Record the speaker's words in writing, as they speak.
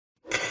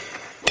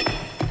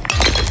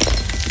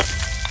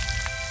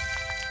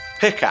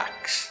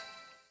Pickaxe.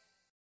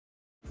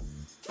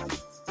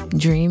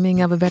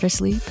 Dreaming of a better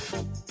sleep?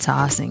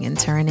 Tossing and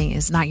turning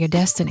is not your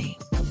destiny.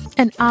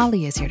 And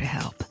Ollie is here to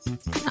help.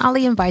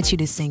 Ollie invites you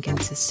to sink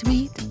into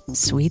sweet,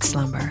 sweet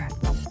slumber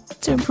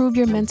to improve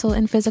your mental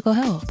and physical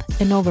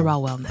health and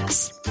overall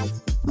wellness.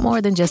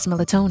 More than just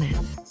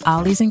melatonin,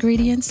 Ollie's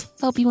ingredients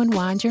help you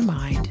unwind your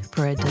mind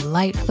for a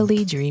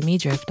delightfully dreamy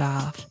drift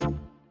off.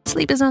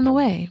 Sleep is on the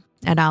way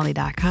at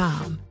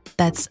Ollie.com.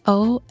 That's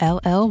OLLY.com.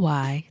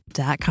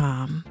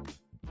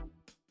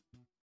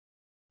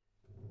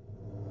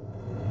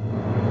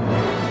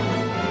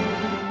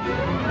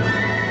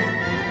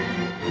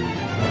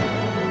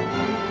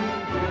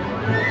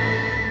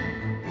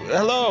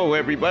 Hello,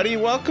 everybody.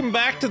 Welcome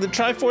back to the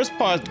Triforce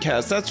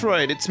podcast. That's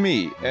right, it's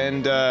me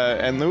and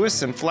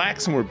Lewis and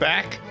Flax, and we're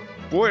back.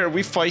 Boy, are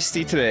we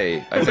feisty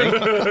today, I think.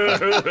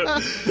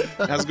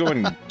 How's it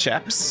going,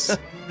 chaps?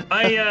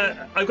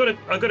 I've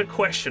got a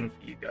question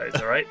for you guys,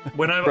 all right?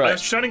 When I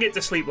was trying to get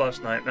to sleep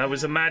last night, and I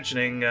was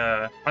imagining,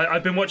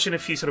 I've been watching a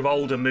few sort of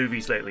older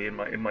movies lately in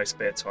my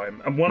spare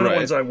time, and one of the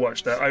ones I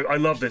watched, I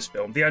love this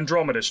film, The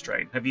Andromeda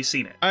Strain. Have you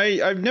seen it?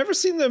 I've never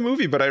seen the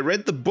movie, but I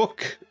read the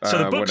book. So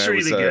the book's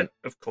really good,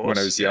 of course. When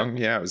I was young,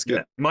 yeah, it was good.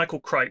 Yeah. Michael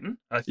Crichton,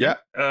 I think. Yeah.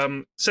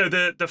 So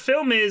the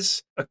film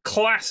is a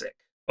classic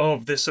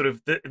of this sort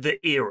of the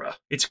era.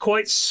 It's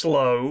quite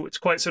slow, it's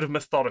quite sort of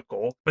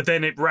methodical, but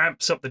then it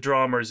ramps up the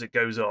drama as it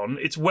goes on.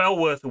 It's well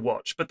worth a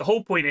watch, but the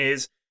whole point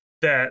is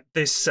that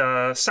this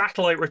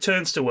satellite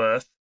returns to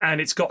Earth and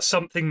it's got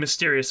something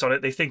mysterious on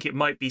it. They think it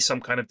might be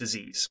some kind of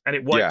disease, and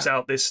it wipes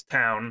out this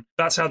town.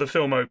 That's how the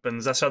film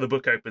opens, that's how the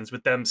book opens,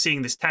 with them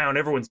seeing this town,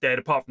 everyone's dead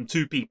apart from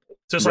two people.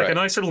 So it's like a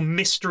nice little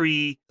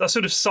mystery, a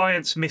sort of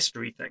science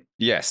mystery thing.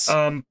 Yes.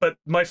 But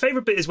my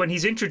favorite bit is when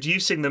he's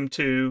introducing them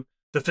to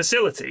the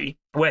facility,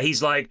 where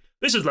he's like,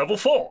 this is level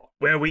 4,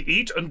 where we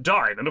eat and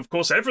dine, and of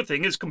course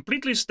everything is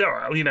completely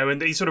sterile,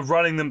 and he's sort of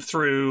running them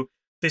through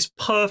this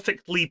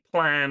perfectly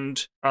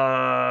planned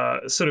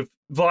sort of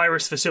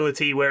virus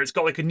facility where it's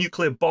got like a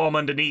nuclear bomb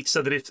underneath,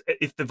 so that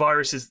if the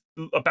virus is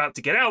about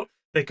to get out,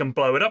 they can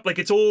blow it up. Like,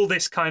 it's all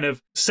this kind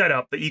of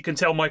setup that you can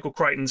tell Michael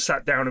Crichton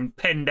sat down and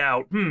penned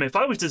out, if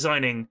I was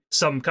designing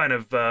some kind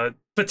of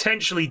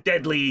potentially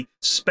deadly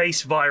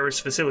space virus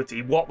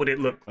facility, what would it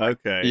look like?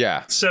 Okay.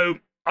 Yeah. So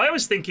I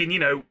was thinking,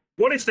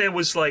 what if there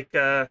was like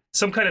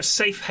some kind of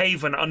safe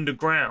haven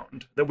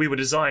underground that we were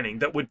designing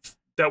that would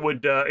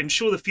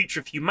ensure the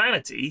future of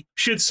humanity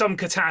should some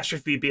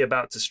catastrophe be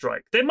about to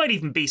strike? There might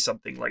even be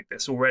something like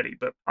this already,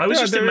 but I was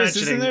just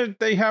imagining.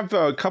 They have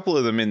a couple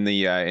of them in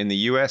the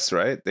US,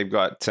 right? They've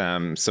got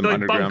some like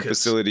underground bunkers.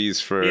 Facilities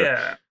for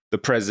the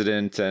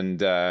president and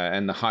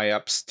the high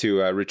ups to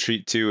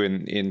retreat to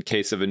in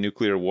case of a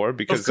nuclear war,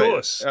 because of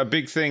course. A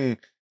big thing,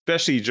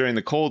 especially during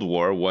the Cold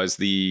War, was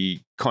the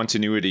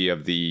continuity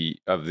of the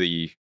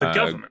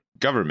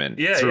government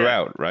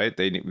throughout. Right?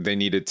 They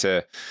needed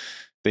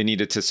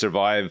to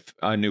survive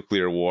a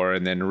nuclear war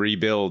and then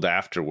rebuild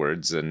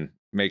afterwards, and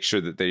make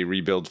sure that they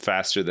rebuild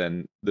faster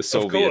than the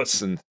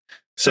Soviets. And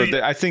so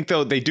I think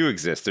though they do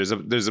exist. There's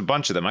a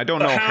bunch of them. I don't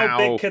know how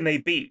big can they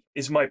be,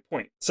 is my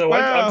point. So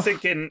I'm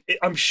thinking,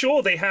 I'm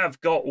sure they have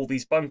got all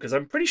these bunkers.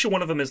 I'm pretty sure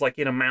one of them is like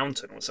in a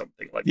mountain or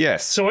something like that.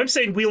 Yes. So I'm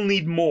saying we'll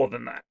need more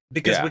than that,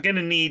 because we're going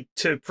to need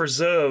to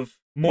preserve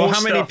more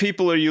how many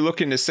people are you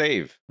looking to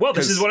save? Well,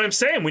 this is what I'm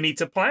saying. We need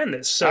to plan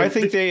this. So I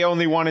think they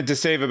only wanted to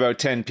save about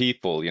 10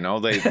 people. They're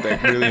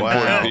really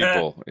important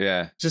people.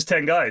 Yeah, just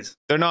 10 guys.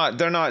 They're not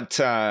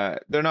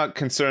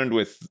concerned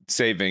with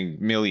saving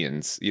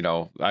millions.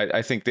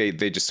 I think they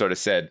just sort of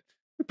said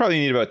we probably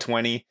need about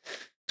 20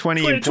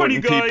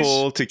 important guys,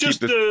 people to keep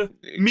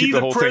the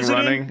whole thing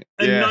running.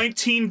 And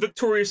 19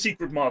 Victoria's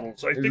Secret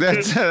models. I think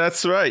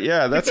that's right.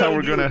 Yeah, that's how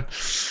we're gonna.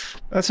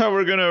 That's how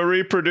we're gonna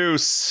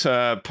reproduce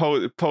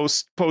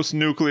post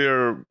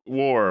nuclear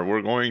war.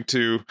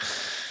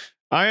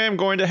 I am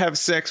going to have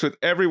sex with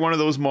every one of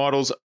those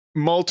models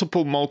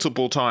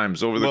multiple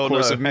times over the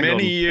course of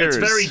many years.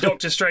 It's very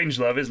Doctor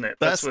Strangelove, isn't it?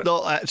 That's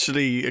not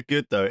actually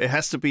good though. It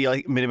has to be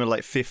like minimum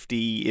like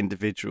 50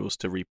 individuals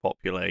to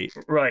repopulate.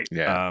 Right.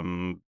 Yeah.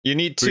 You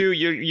need two.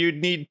 You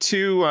need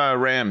two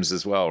rams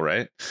as well,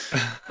 right?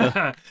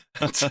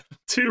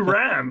 2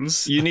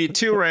 rams. You need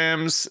 2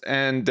 rams,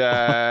 and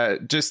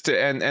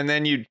and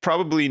then you'd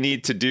probably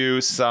need to do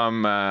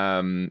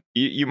some.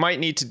 You might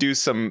need to do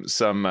some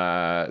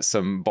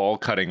ball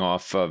cutting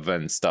off of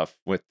and stuff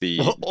with the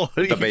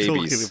babies.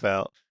 Talking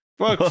about?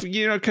 Well,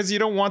 because you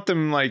don't want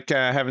them like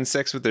having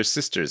sex with their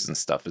sisters and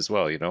stuff as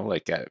well.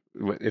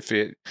 If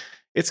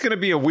it's going to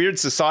be a weird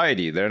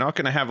society. They're not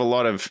going to have a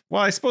lot of.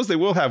 Well, I suppose they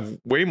will have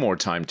way more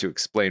time to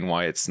explain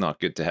why it's not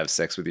good to have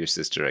sex with your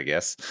sister, I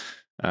guess,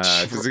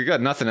 because they've got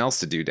nothing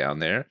else to do down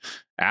there.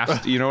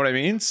 After, you know what I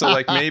mean? So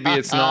like maybe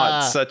it's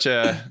not such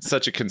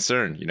a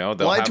concern.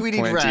 Why do we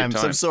need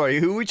rams? I'm sorry.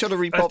 Who are we trying to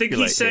repopulate? I think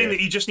he's saying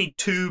that you just need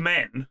 2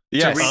 men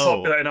to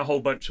repopulate and a whole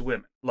bunch of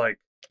women. Like.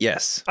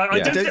 Yes. I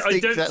Yeah. don't think how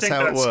it that's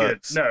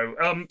works. good.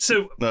 No.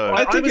 So No.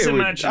 I I think was it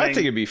would. imagining. I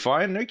think it'd be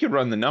fine. I could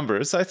run the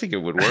numbers. I think it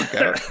would work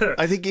out.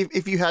 I think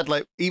if you had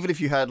like, even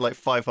if you had like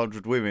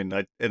 500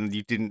 women and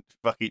you didn't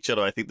fuck each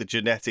other, I think the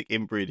genetic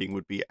inbreeding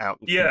would be out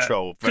of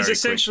control. Because Very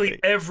essentially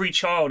quickly. every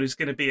child is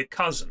going to be a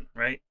cousin,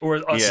 right? Or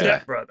a Yeah.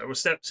 stepbrother or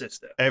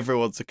stepsister.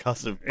 Everyone's a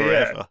cousin Yeah.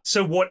 forever.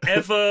 So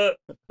whatever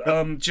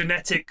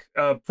genetic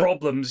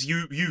problems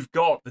you've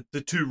got,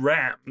 the two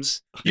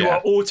rams, you Yeah.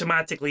 are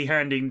automatically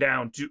handing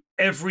down to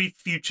every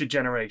future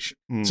generation.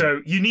 Mm.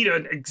 So you need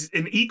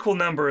an equal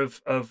number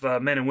of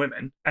men and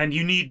women, and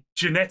you need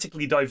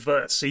genetically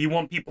diverse. So you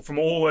want people from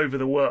all over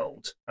the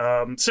world.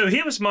 So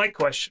here was my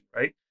question,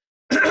 right?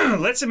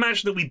 Let's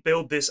imagine that we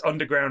build this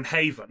underground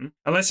haven,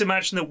 and let's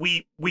imagine that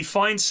we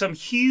find some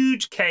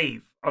huge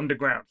cave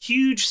underground,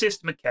 huge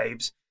system of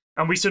caves,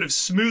 and we sort of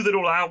smooth it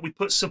all out. We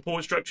put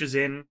support structures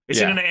in.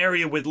 It's in Yeah. an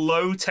area with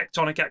low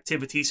tectonic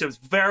activity, so it's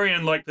very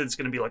unlikely there's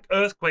going to be like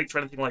earthquakes or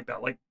anything like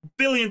that, like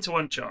 1 to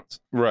 1 chance.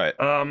 Right.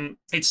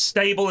 It's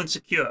stable and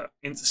secure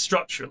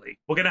structurally.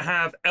 We're going to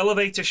have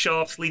elevator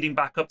shafts leading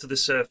back up to the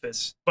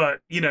surface,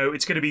 but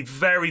it's going to be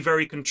very,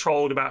 very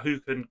controlled about who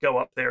can go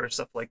up there and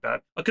stuff like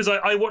that. Because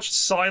I watched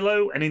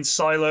Silo, and in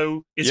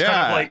Silo, it's kind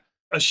of Yeah. like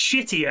a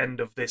shitty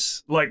end of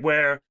this, like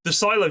where the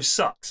Silo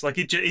sucks, like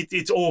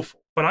it's awful.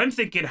 But I'm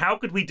thinking, how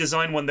could we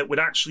design one that would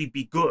actually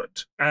be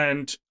good?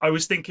 And I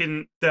was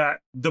thinking that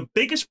the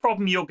biggest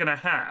problem you're going to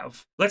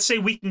have, let's say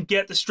we can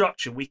get the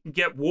structure, we can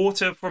get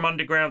water from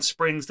underground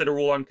springs that are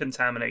all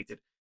uncontaminated.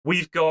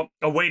 We've got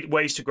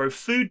ways to grow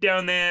food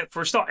down there.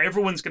 For a start,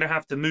 everyone's going to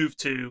have to move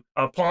to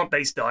a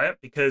plant-based diet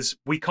because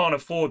we can't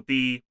afford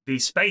the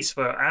space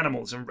for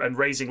animals and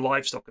raising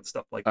livestock and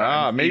stuff like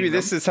that. Maybe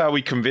this is how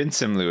we convince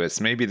him,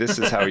 Lewis. Maybe this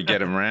is how we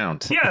get him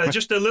round. Yeah,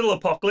 just a little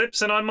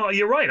apocalypse, and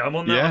you're right. I'm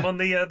on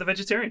the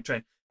vegetarian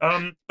train.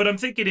 But I'm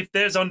thinking if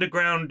there's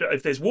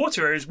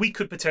water areas, we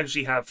could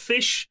potentially have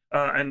fish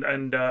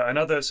and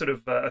other sort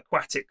of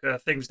aquatic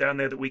things down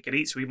there that we could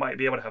eat. So we might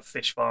be able to have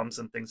fish farms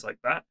and things like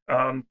that.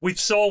 We've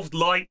solved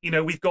light.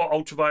 We've got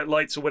ultraviolet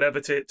lights or whatever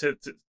to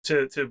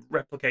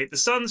replicate the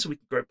sun, so we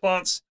can grow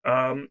plants.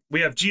 We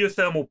have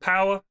geothermal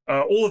power.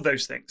 All of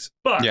those things.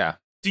 But Yeah.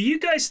 do you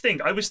guys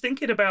think, I was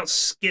thinking about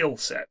skill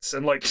sets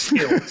and like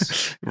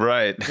skills.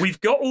 Right.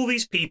 We've got all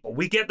these people.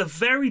 We get the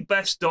very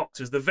best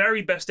doctors, the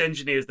very best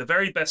engineers, the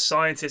very best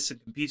scientists and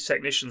computer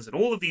technicians and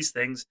all of these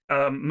things,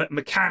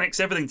 mechanics,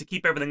 everything to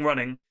keep everything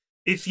running.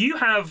 If you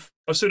have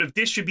a sort of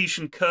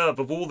distribution curve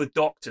of all the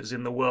doctors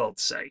in the world,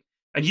 say,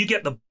 and you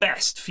get the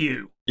best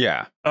few,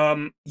 Yeah.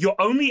 you're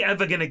only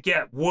ever going to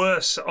get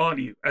worse, aren't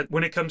you,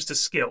 when it comes to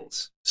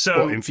skills?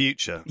 So in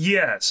future.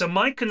 yeah, so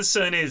my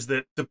concern is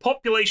that the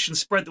population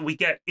spread that we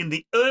get in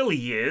the early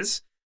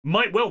years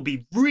might well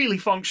be really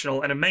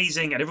functional and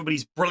amazing, and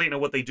everybody's brilliant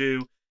at what they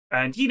do,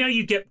 and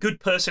you get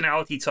good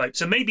personality types.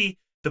 So maybe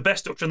the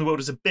best doctor in the world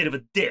is a bit of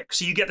a dick,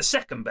 so you get the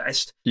second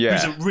best,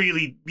 who's a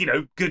really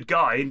good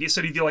guy, and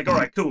you're like, all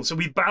right, cool. So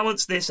we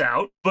balance this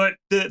out, but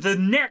the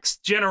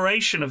next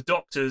generation of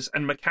doctors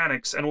and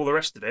mechanics and all the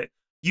rest of it,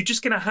 you're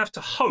just going to have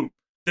to hope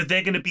that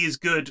they're going to be as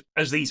good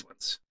as these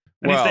ones.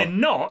 And if they're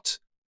not,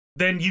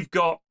 then you've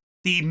got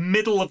the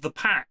middle of the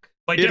pack.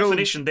 By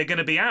definition, they're going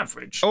to be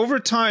average. Over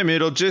time,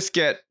 it'll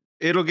get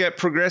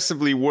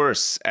progressively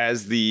worse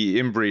as the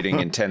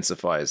inbreeding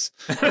intensifies.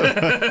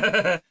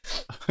 I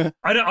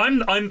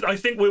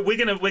think we're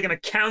gonna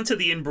counter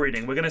the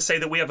inbreeding. We're gonna say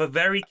that we have a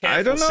very careful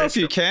I don't know system. if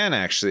you can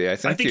actually. I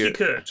think you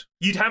could.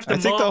 You'd have to. I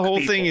think the mark whole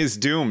people. thing is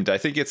doomed. I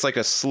think it's like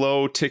a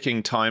slow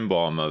ticking time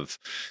bomb of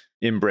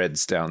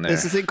inbreds down there.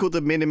 There's a thing called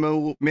the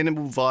minimal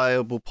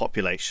viable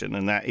population,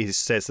 and that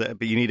says that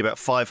but you need about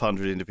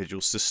 500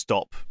 individuals to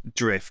stop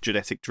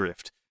genetic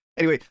drift.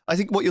 Anyway, I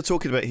think what you're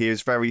talking about here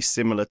is very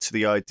similar to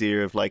the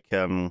idea of like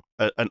a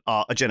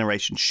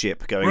generation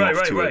ship going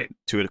off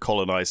to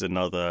colonize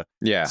another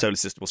solar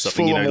system or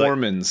something. Full of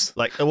Mormons.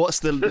 Like what's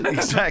the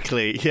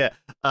exactly? Yeah,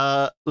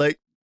 like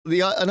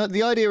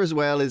the idea as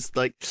well is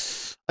like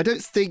I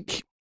don't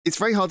think it's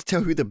very hard to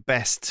tell who the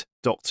best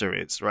doctor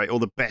is, right, or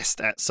the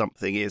best at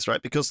something is,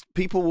 right, because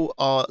people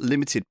are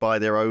limited by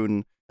their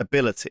own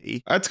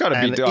ability. That's got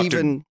to be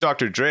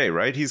Dr. Dre,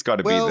 right? He's got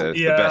to be the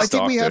best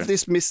doctor. I think we have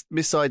this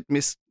misidea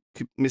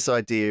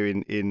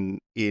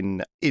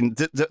in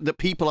that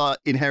people are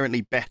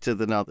inherently better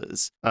than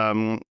others.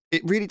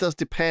 It really does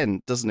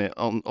depend, doesn't it,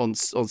 on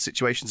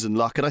situations and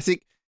luck. And I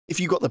think if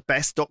you got the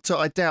best doctor,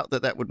 I doubt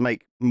that would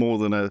make more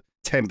than a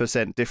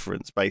 10%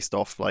 difference based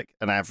off like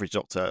an average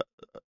doctor,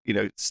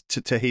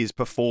 to his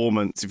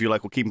performance, if you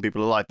like, or keeping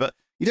people alive. But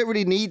you don't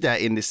really need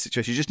that in this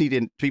situation. You just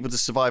need people to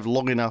survive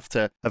long enough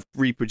to have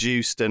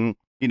reproduced and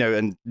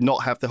and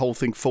not have the whole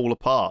thing fall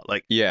apart.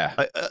 Like,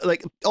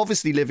 like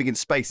obviously living in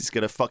space is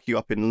going to fuck you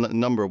up in a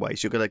number of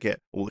ways. You're going to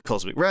get all the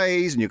cosmic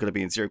rays, and you're going to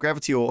be in zero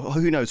gravity, or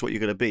who knows what you're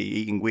going to be,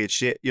 eating weird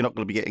shit. You're not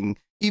going to be getting,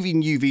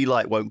 even UV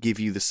light won't give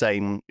you the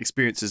same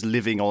experience as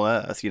living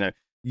on Earth.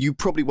 You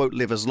probably won't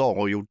live as long,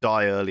 or you'll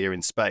die earlier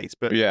in space.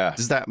 But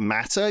does that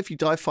matter if you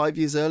die 5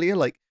 years earlier?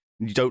 Like,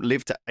 you don't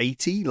live to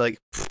 80? Like,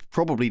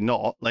 probably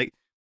not. Like,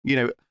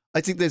 I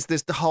think there's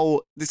the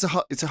whole it's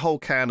a whole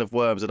can of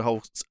worms and a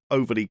whole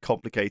overly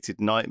complicated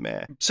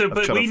nightmare. So,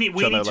 but we need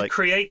to like,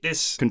 create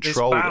this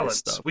control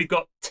balance. this stuff. We've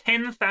got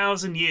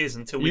 10,000 years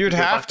until we. You'd can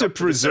go have back to up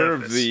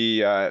preserve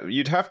the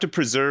you'd have to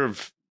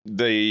preserve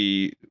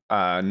the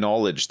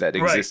knowledge that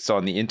exists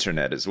on the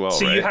internet as well.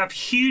 So right? you have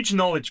huge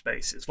knowledge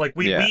bases. Like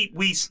we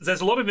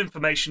there's a lot of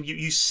information.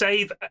 You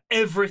save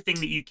everything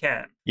that you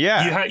can.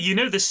 Yeah. You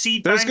know the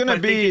seed There's bank. gonna I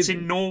think be- it's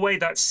in Norway.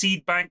 That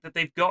seed bank that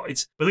they've got.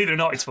 It's, believe it or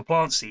not, it's for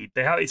plant seed.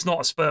 It's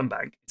not a sperm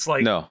bank. It's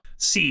like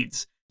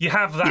seeds. You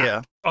have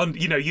that. Yeah.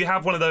 You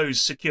have one of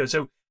those secure.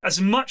 So as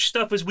much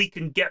stuff as we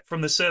can get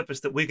from the surface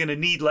that we're going to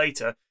need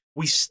later,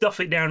 we stuff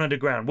it down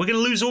underground. We're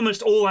going to lose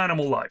almost all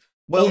animal life.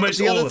 Well, almost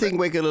the all other of thing it.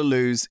 we're going to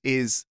lose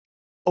is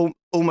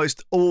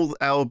almost all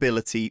our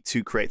ability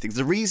to create things.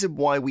 The reason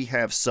why we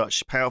have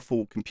such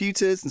powerful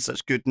computers and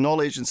such good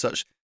knowledge and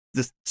such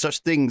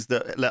things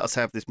that let us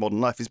have this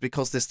modern life is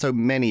because there's so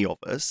many of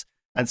us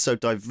and so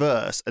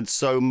diverse and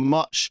so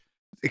much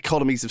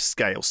economies of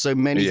scale, so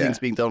many things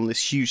being done on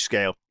this huge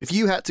scale. If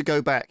you had to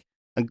go back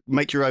and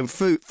make your own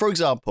food, for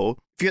example,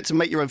 if you had to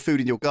make your own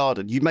food in your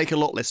garden, you'd make a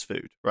lot less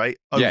food, right?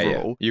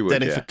 Overall, you would,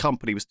 than if a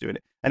company was doing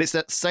it. And it's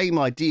that same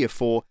idea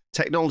for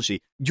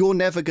technology. You're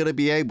never going to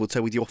be able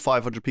to, with your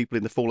 500 people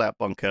in the Fallout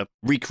bunker,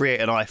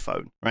 recreate an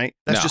iPhone, right?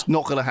 That's just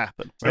not going to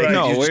happen. Right?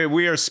 No,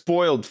 we are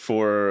spoiled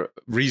for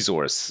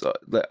resource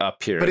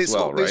up here as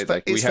well,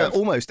 right? It's for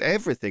almost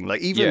everything.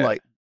 Like even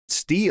like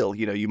steel,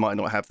 you might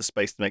not have the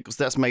space to make because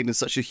that's made in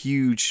such a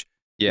huge,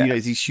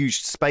 these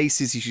huge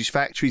spaces, these huge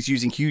factories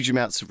using huge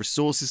amounts of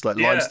resources like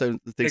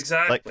limestone and things.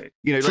 Exactly.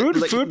 Like,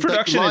 food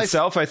production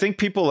itself, I think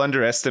people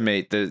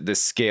underestimate the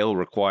scale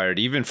required.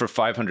 Even for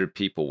 500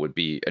 people would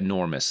be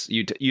enormous.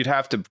 You'd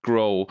have to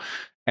grow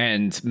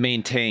and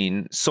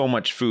maintain so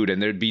much food,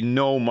 and there'd be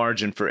no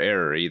margin for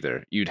error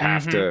either. You'd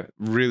have to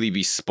really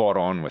be spot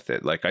on with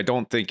it. Like, I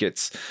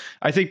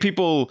think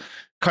people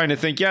kind of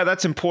think, yeah,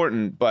 that's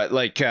important, but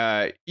like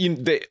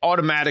they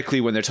automatically,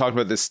 when they're talking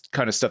about this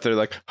kind of stuff, they're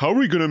like, how are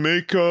we going to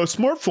make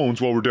smartphones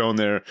while we're down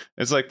there?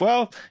 It's like,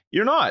 well,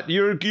 you're not.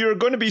 You're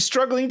going to be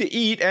struggling to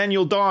eat, and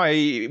you'll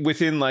die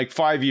within like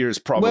 5 years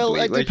probably. Well,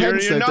 it like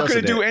depends, you're not though, going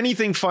to doesn't do it?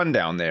 anything fun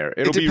down there.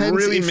 It'll be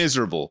really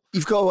miserable.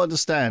 You've got to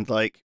understand,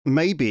 like,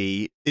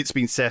 maybe it's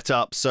been set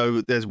up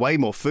so there's way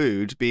more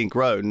food being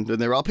grown than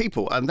there are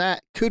people, and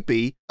that could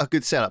be a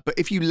good setup. But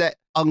if you let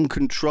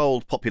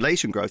uncontrolled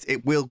population growth,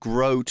 it will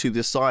grow to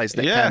the size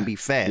that can be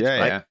fed.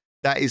 Right?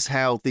 That is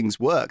how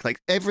things work.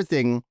 Like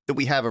everything that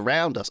we have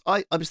around us.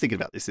 I was thinking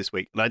about this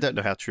week, and I don't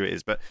know how true it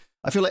is, but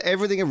I feel like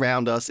everything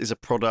around us is a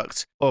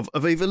product of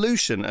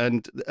evolution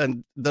and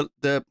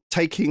the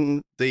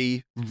taking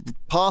the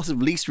path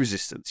of least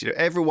resistance.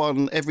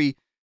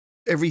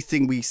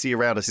 Everything we see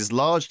around us is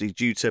largely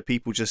due to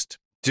people just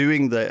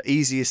doing the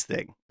easiest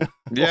thing.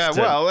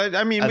 Well,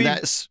 I mean,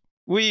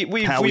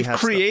 we've have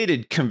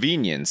created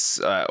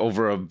convenience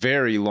over a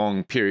very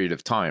long period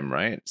of time,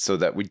 right? So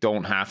that we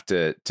don't have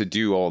to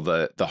do all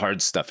the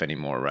hard stuff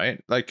anymore,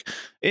 right? Like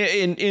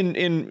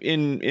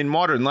in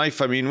modern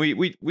life, I mean,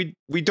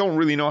 we don't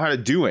really know how to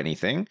do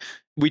anything.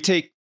 We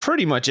take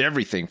pretty much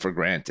everything for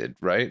granted,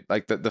 right?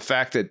 Like the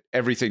fact that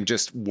everything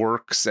just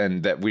works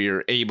and that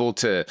we're able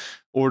to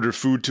order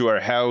food to our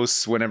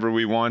house whenever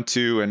we want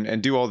to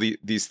and do all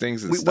these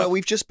things and stuff. Well,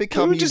 we've just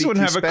become we just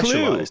wouldn't have a clue.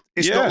 Specialized.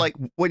 It's not like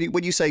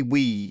when you say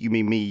we, you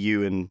mean me,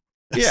 you, and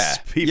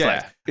people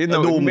like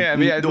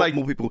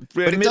normal people.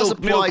 But it does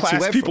apply to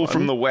everyone. People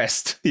from the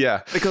West.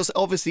 Yeah. Because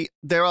obviously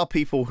there are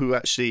people who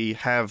actually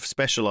have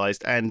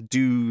specialized and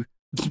do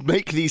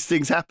make these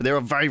things happen. There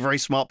are very, very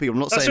smart people. I'm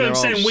not saying there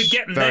are we're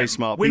getting very them.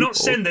 smart we're people.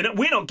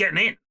 We're not getting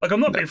in. Like,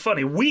 I'm not being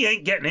funny. We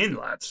ain't getting in,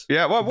 lads.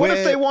 Yeah. Well, what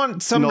if they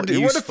want somebody?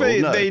 What if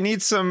they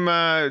need some?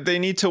 They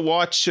need to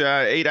watch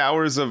 8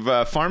 hours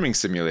of Farming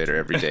Simulator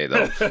every day,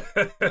 though.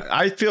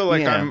 I feel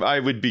like I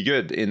would be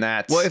good in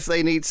that. What if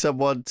they need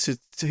someone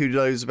who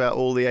knows about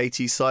all the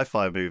 80s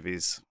sci-fi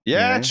movies?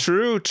 Yeah,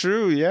 true.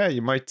 Yeah,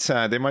 you might.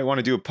 They might want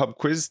to do a pub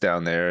quiz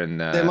down there,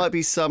 and there might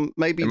be some.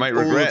 Maybe they might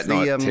regret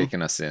not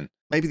taking us in.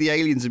 Maybe the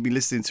aliens would be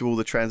listening to all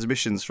the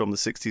transmissions from the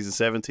 60s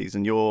and 70s,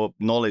 and your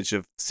knowledge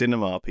of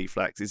cinema,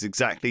 P-Flax, is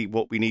exactly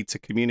what we need to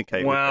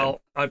communicate with them.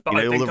 I all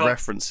think the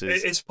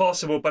references. It's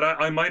possible, but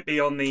I might be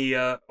on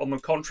the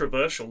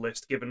controversial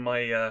list given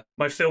my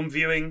my film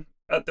viewing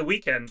at the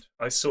weekend.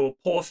 I saw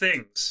Poor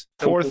Things.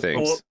 Poor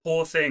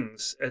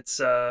Things. It's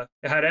it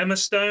had Emma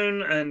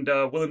Stone and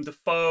Willem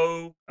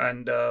Dafoe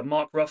and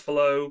Mark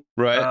Ruffalo.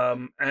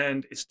 Right.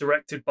 And it's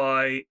directed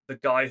by the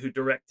guy who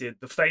directed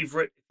The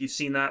Favourite. If you've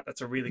seen that,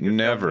 that's a really good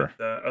film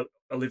with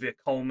Olivia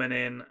Colman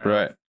in.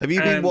 Right. Have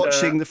you been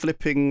watching the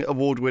flipping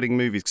award-winning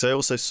movies? Because I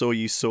also saw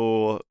you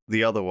saw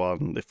the other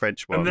one, the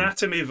French one.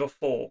 Anatomy of a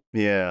Fall.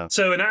 Yeah.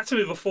 So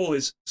Anatomy of a Fall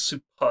is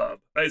superb.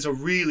 It's a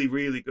really,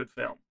 really good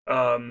film.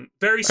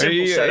 Very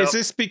simple setup. Is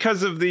this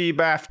because of the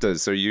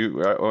BAFTAs? Are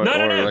you or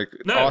like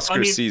no.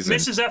 Oscar season?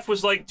 Mrs. F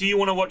was like, "Do you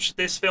want to watch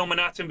this film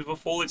Anatomy of a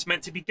Fall? It's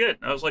meant to be good."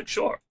 And I was like,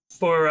 "Sure."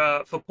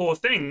 For Poor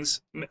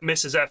Things,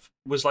 Mrs. F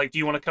was like, "Do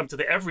you want to come to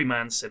the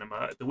Everyman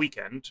Cinema at the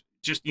weekend?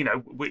 Just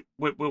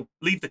we'll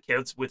leave the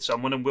kids with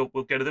someone and we'll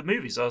go to the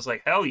movies." I was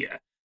like, "Hell yeah!"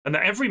 And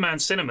the Everyman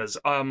Cinemas,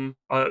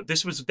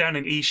 this was down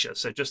in Esher,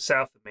 so just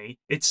south of me.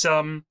 It's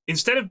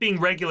instead of being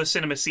regular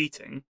cinema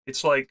seating,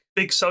 it's like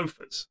big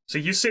sofas. So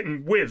you're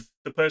sitting with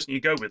the person you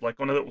go with, like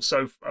on a little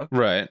sofa.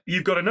 Right.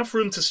 You've got enough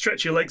room to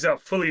stretch your legs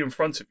out fully in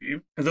front of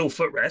you, a little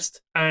footrest,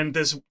 and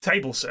there's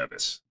table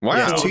service. Wow.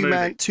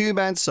 Yeah,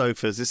 two-man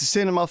sofas. It's a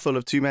cinema full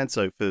of two-man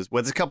sofas,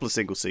 where there's a couple of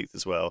single seats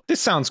as well.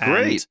 This sounds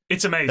great.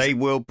 It's amazing. They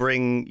will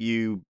bring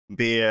you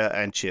beer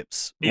and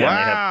chips. Yeah.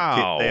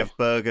 Wow. They have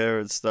burger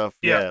and stuff.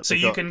 Yeah, so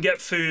you can get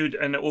food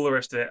and all the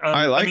rest of it.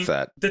 I like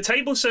that. The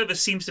table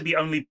service seems to be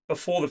only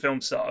before the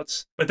film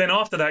starts, but then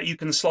after that, you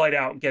can slide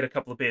out and get a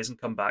couple of beers and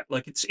come back.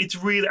 Like it's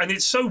really, and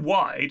it's so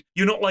wide,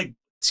 you're not like,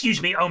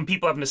 excuse me,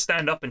 people having to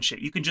stand up and shit.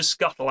 You can just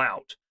scuttle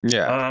out.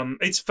 Yeah.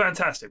 It's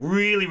fantastic.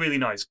 Really, really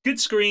nice. Good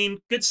screen,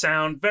 good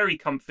sound, very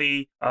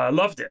comfy.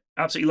 Loved it.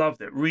 Absolutely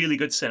loved it. Really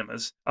good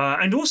cinemas.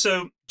 And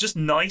also just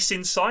nice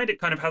inside. It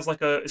kind of has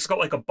it's got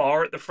like a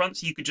bar at the front,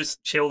 so you could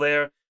just chill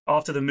there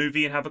after the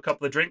movie and have a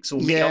couple of drinks or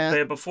meet up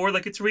there before.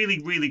 Like, it's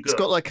really, really good. It's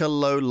got like a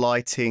low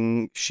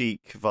lighting chic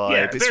vibe.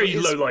 Yeah, very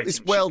low lighting.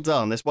 It's well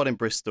done. There's one in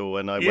Bristol,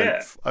 and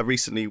I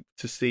recently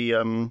to see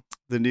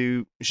the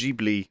new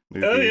Ghibli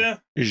movie. Oh yeah,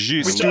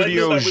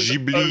 Studio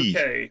Ghibli.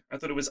 Okay, I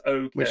thought it was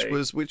okay.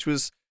 Which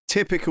was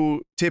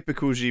typical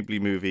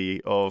Ghibli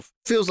movie of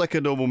feels like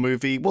a normal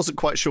movie. Wasn't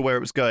quite sure where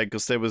it was going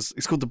because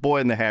it's called The Boy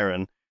and the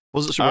Heron.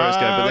 Wasn't sure where it was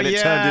going, but then it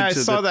turned into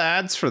I saw the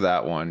ads for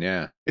that one.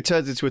 Yeah, it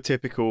turns into a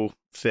typical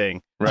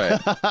thing, right?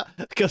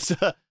 Because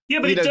yeah,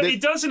 but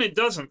it does and it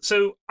doesn't.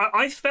 So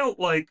I felt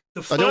like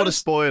the first... I don't want to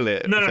spoil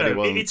it. No.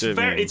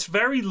 It's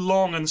very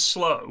long and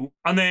slow,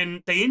 and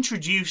then they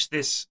introduce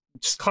this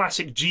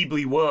classic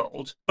Ghibli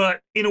world, but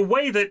in a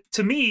way that,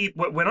 to me,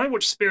 when I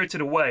watch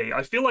Spirited Away,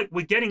 I feel like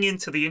we're getting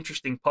into the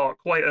interesting part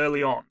quite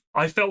early on.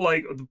 I felt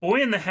like The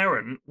Boy and the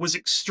Heron was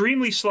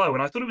extremely slow,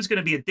 and I thought it was going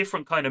to be a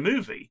different kind of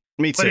movie.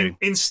 Me too.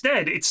 But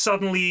instead, it's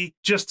suddenly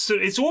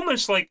it's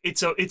almost like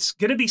it's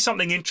going to be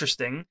something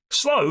interesting,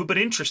 slow but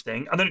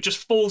interesting, and then it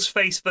just falls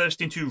face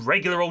first into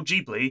regular old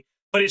Ghibli.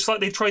 But it's like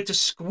they've tried to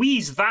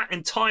squeeze that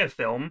entire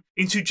film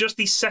into just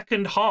the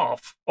second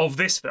half of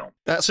this film.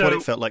 That's what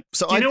it felt like.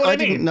 So I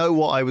didn't know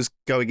what I was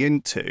going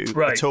into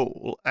at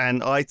all.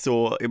 And I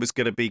thought it was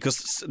going to be,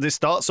 because this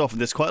starts off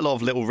and there's quite a lot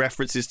of little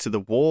references to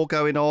the war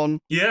going on.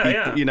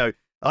 Yeah. You know,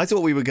 I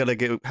thought we were going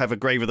to have a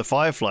Grave of the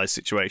Fireflies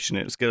situation.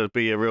 It was going to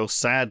be a real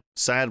sad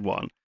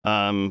one.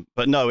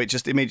 But no, it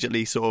just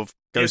immediately sort of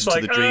goes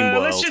into the dream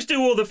world. Let's just do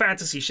all the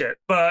fantasy shit.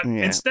 But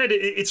instead,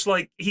 it's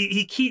like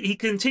he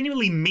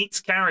continually meets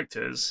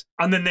characters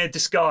and then they're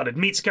discarded.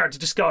 Meets a character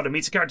discarded.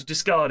 Meets a character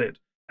discarded.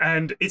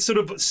 And it sort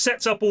of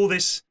sets up all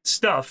this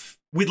stuff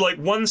with like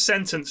one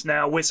sentence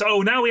now. Where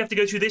now we have to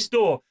go through this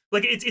door.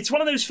 Like it's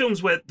one of those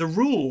films where the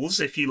rules,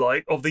 if you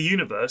like, of the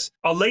universe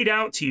are laid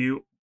out to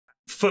you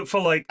for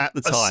like at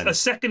the time, a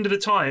second at a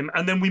time,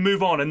 and then we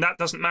move on, and that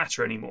doesn't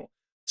matter anymore.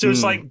 So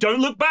it's like,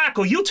 don't look back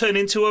or you'll turn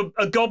into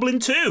a goblin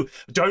too.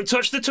 Don't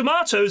touch the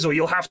tomatoes or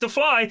you'll have to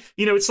fly.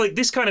 You know, it's like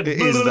this kind of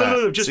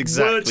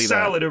word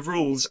salad of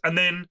rules. And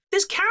then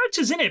there's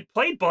characters in it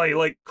played by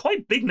like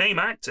quite big name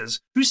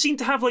actors who seem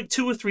to have like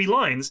 2 or 3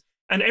 lines.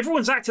 And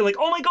everyone's acting like,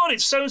 oh my God,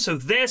 it's so-and-so.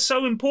 They're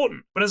so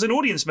important. But as an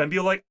audience member,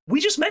 you're like,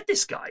 we just met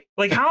this guy.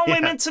 Like, how am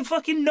I meant to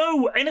fucking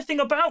know anything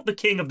about the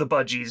King of the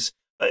Budgies?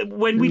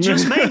 When we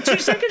just met 2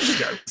 seconds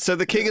ago. So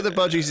the King of the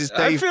Budgies is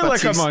Dave Bautista. I feel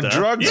like I'm on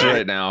drugs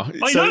right now.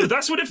 I know,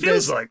 that's what it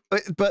feels like.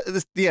 But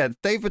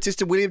Dave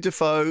Bautista, William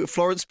Dafoe,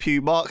 Florence Pugh,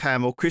 Mark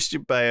Hamill,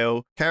 Christian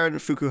Bale, Karen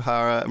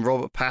Fukuhara, and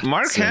Robert Pattinson.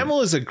 Mark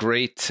Hamill is a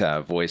great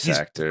voice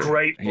actor.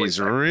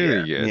 He's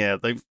really good. Yeah,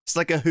 it's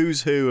like a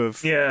who's who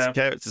of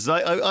characters.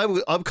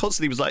 I'm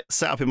constantly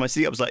sat up in my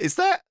seat. I was like,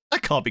 that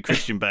can't be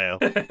Christian Bale?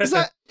 Is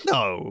that?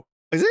 No.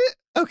 Is it?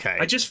 Okay.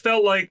 I just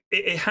felt like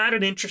it had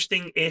an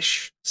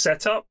interesting-ish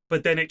setup,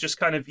 but then it just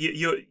kind of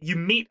you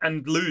meet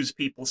and lose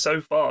people so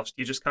fast.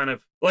 You just kind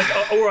of like,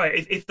 all right,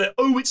 if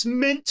it's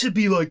meant to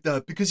be like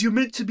that because you're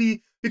meant to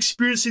be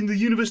experiencing the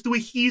universe the way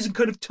he is and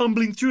kind of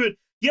tumbling through it.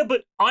 Yeah,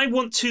 but I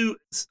want to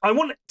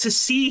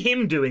see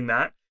him doing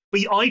that.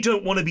 But I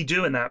don't want to be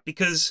doing that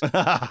because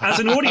as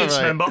an audience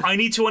member, I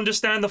need to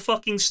understand the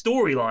fucking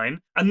storyline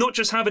and not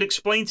just have it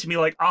explained to me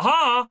like,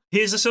 aha,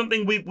 here's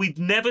something we've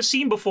never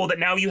seen before that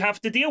now you have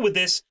to deal with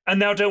this. And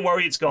now don't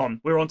worry, it's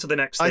gone. We're on to the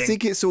next thing. I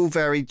think it's all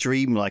very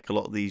dreamlike, a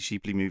lot of these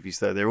Ghibli movies,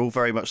 though. They're all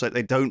very much like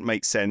they don't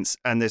make sense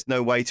and there's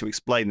no way to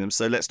explain them.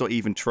 So let's not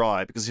even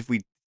try, because if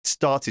we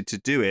started to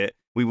do it,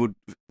 we would,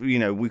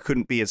 we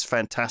couldn't be as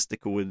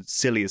fantastical and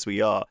silly as we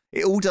are.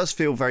 It all does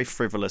feel very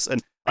frivolous.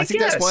 And I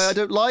think that's why I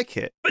don't like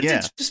it. But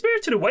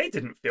Spirited Away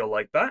didn't feel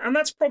like that, and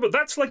that's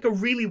like a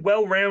really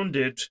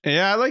well-rounded.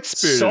 Yeah, I like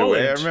Spirited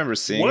Away. I remember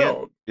seeing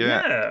world. it.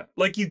 Yeah,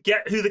 like you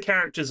get who the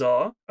characters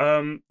are.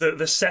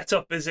 The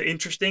setup is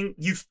interesting.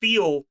 You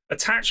feel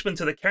attachment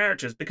to the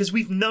characters because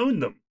we've known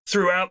them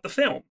throughout the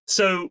film.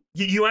 So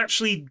you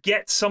actually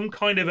get some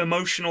kind of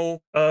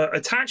emotional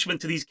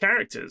attachment to these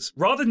characters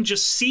rather than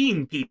just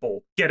seeing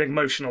people get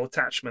emotional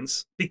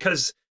attachments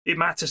because it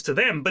matters to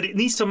them, but it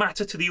needs to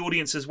matter to the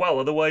audience as well.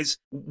 Otherwise,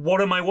 what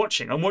am I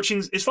watching?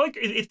 It's like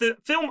if the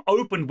film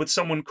opened with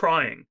someone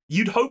crying,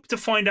 you'd hope to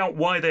find out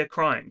why they're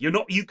crying.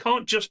 You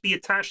can't just be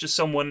attached to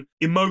someone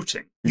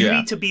emoting. You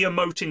need to be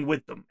emoting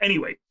with them.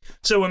 Anyway,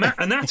 so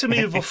Anatomy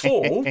of a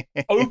Fall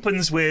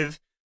opens with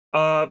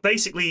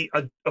basically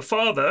a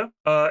father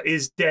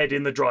is dead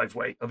in the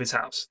driveway of his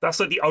house.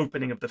 That's like the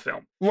opening of the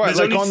film. What, there's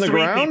like only on the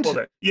 3 ground? people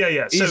there.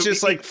 Yeah. He's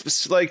just like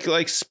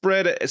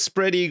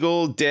spread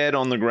eagle dead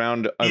on the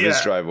ground of his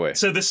driveway.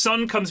 So the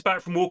son comes back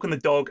from walking the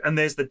dog, and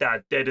there's the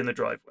dad dead in the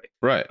driveway.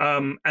 Right.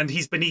 And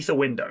he's beneath a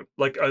window,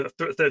 like a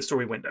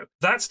third-story window.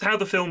 That's how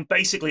the film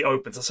basically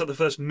opens. That's how the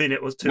first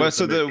minute was. Well,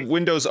 so the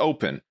window's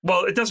open.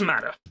 Well, it doesn't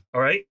matter.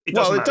 All right. It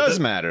does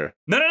matter.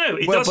 No.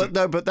 It doesn't.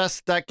 But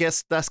that's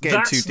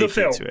getting too deep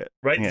into it,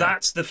 right? Yeah.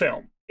 That's the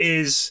film.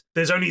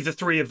 There's only the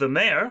 3 of them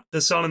there,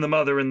 the son and the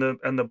mother and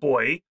the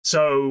boy.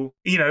 So,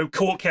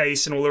 court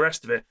case and all the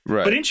rest of it.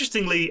 Right. But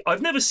interestingly,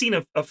 I've never seen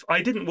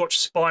I didn't watch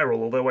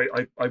Spiral, although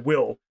I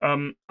will.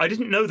 I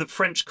didn't know that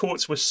French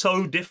courts were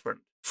so different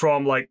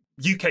from like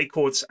UK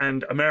courts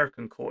and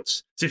American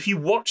courts. So if you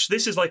watch,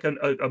 this is like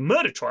a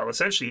murder trial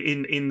essentially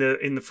in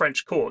the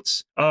French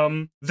courts.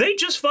 They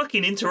just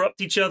fucking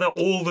interrupt each other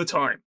all the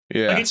time.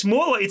 Yeah. Like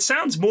it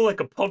sounds more like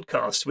a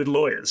podcast with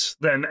lawyers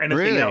than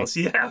anything else.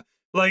 Yeah.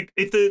 Like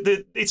if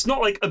it's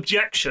not like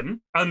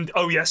objection and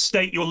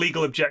state your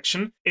legal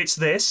objection. It's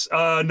this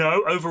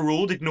no,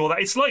 overruled, ignore that.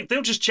 It's like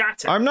they'll just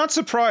chat. I'm not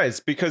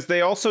surprised because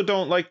they also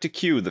don't like to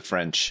queue, the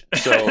French.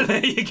 So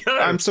there you go.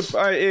 I'm so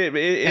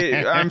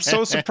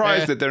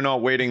surprised that they're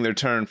not waiting their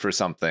turn for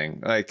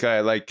something.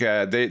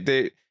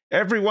 They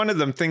every one of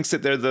them thinks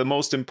that they're the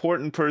most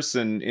important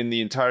person in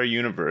the entire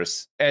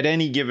universe at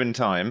any given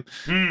time,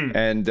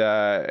 and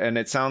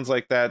it sounds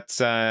like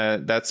that's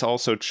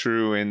also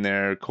true in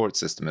their court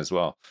system as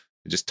well.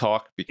 They just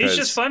talk because it's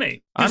just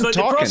funny. I'm like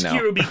talking the prosecutor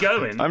now. will be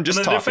going, I'm just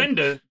and talking.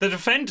 The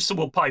defender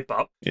will pipe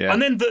up, yeah.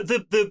 And then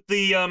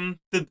the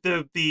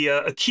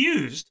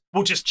accused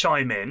will just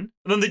chime in,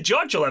 and then the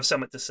judge will have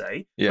something to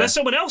say. Yeah. Then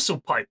someone else will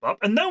pipe up,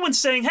 and no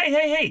one's saying,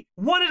 "Hey,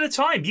 one at a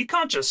time." You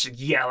can't just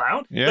yell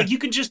out. Yeah. Like you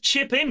can just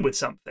chip in with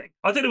something.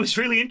 I thought it was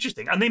really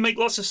interesting, and they make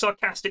lots of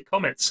sarcastic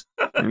comments.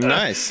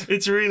 Nice.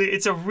 It's a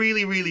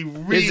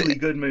really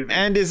good movie.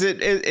 And is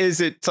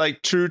it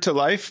like true to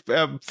life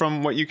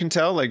from what you can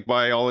tell? Like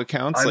by all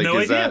accounts, I have like no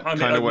is idea. that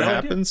kind of what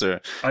happens, or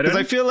because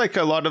I feel like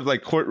a lot of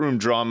like courtroom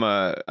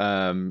drama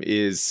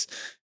is.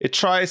 It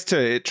tries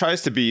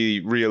to be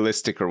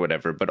realistic or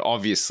whatever, but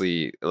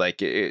obviously,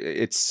 like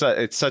it's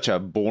such a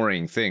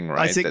boring thing,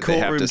 right? I think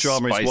courtroom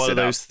drama is one of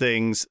those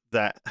things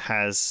that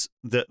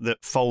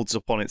folds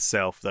upon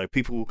itself. Though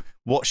people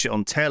watch it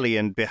on telly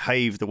and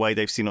behave the way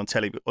they've seen on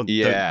telly,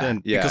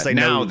 because they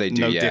know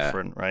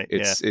different, right?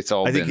 It's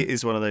all. I think it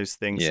is one of those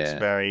things. Yeah. It's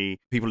very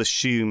people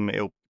assume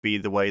it'll be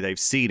the way they've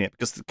seen it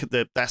because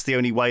that's the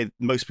only way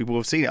most people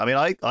have seen it. I mean,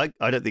 I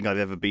don't think I've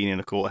ever been in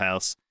a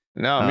courthouse.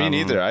 No, me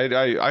neither.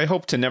 I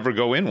hope to never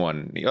go in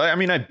one. I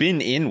mean, I've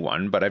been in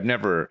one, but I've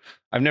never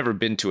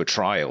been to a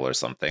trial or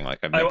something. Like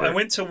I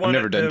went to one. I've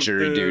never done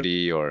jury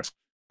duty or.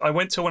 I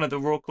went to one of the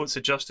Royal Courts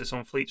of Justice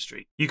on Fleet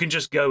Street. You can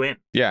just go in.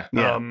 Yeah.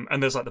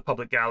 And there's like the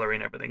public gallery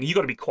and everything. You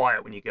got to be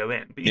quiet when you go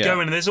in. But you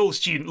go in and there's all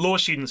law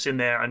students in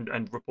there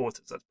and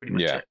reporters. That's pretty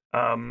much it.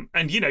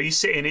 And you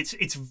sit in.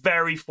 It's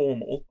very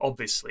formal.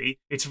 Obviously,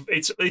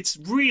 it's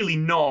really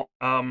not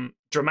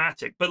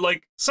dramatic. But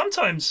like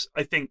sometimes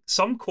I think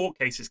some court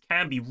cases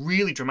can be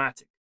really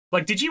dramatic.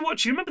 Like, you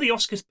remember the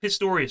Oscar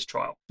Pistorius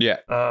trial? Yeah.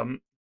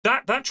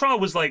 That trial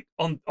was like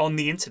on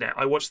the internet.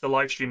 I watched the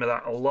live stream of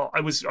that a lot. I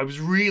was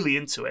really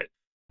into it,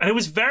 and it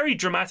was very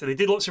dramatic. They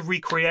did lots of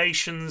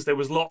recreations. There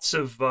was lots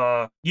of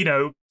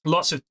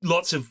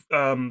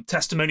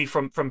testimony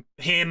from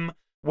him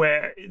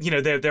where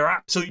they're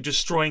absolutely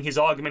destroying his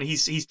argument.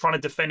 He's trying to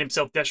defend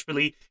himself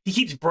desperately. He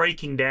keeps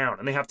breaking down,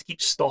 and they have to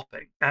keep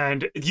stopping.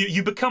 And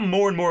you become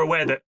more and more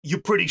aware that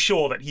you're pretty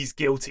sure that he's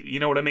guilty. You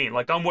know what I mean?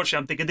 Like I'm watching,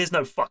 I'm thinking, there's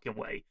no fucking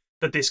way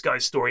that this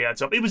guy's story adds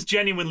up. It was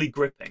genuinely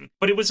gripping,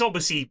 but it was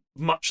obviously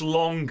much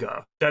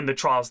longer than the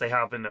trials they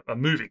have in a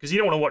movie because you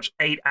don't want to watch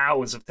 8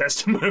 hours of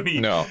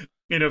testimony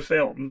in a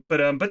film. But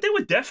there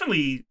were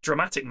definitely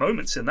dramatic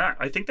moments in that.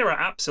 I think there are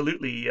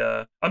absolutely.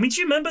 I mean, do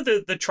you remember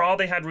the trial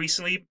they had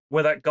recently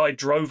where that guy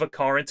drove a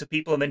car into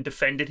people and then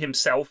defended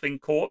himself in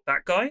court?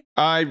 That guy.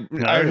 I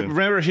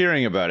remember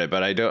hearing about it,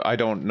 but I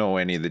don't know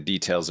any of the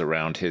details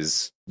around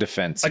his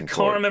defense. I in can't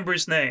court. remember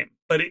his name,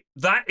 but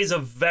that is a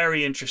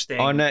very interesting.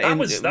 On that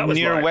was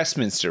near right.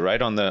 Westminster,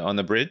 right on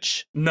the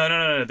bridge.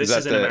 No. This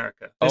is in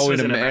America. This Oh, was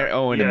in America.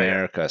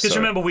 America. Because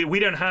remember, we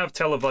don't have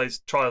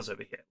televised trials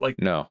over here. Like,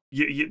 no,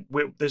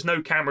 there's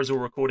no cameras or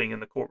recording in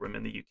the courtroom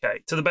in the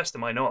UK, to the best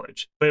of my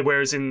knowledge. But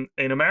whereas in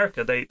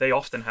America, they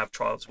often have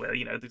trials where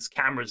there's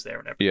cameras there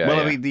and everything. Yeah. Well,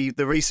 yeah. I mean,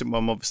 the recent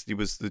one obviously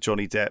was the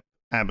Johnny Depp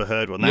Amber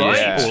Heard one. That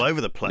Right. was all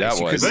over the place. That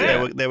You was, could-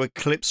 yeah. there were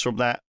clips from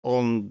that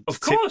on Of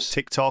course.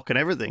 TikTok and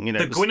everything. The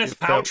Gwyneth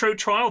Paltrow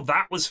trial,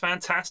 that was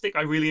fantastic.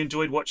 I really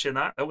enjoyed watching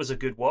that. That was a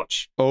good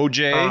watch.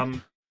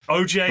 OJ.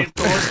 OJ, of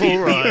course,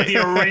 Right. the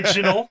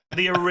original.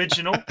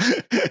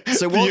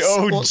 So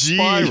the what's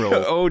Spiral?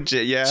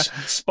 OJ, yeah.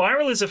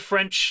 Spiral is a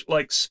French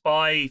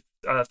spy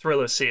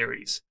thriller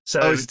series. So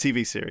it's a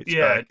TV series.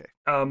 yeah,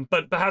 Oh, okay.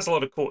 but has a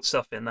lot of court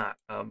stuff in that.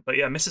 But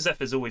yeah, Mrs.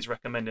 F is always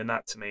recommending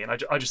that to me, and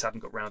I just haven't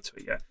got round to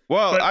it yet.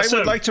 Well, But, I so-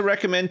 would like to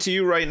recommend to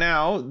you right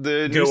now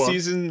the Go new on.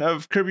 season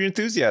of Curb Your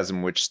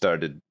Enthusiasm, which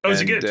started. Oh, is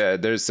it And,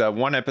 good? There's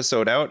one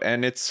episode out,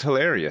 and it's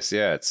hilarious.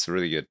 Yeah, it's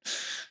really good.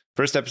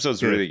 First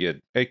episode's really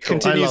good. It Cool.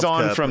 continues I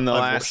love on Curb. from the I've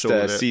last watched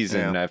all of it,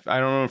 season. yeah. I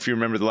don't know if you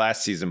remember the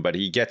last season, but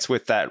he gets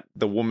with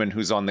the woman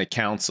who's on the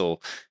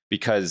council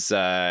because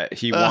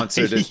he wants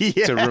her to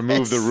yes.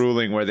 remove the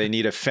ruling where they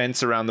need a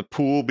fence around the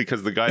pool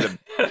because the guy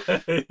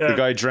the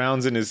guy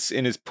drowns in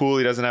his pool.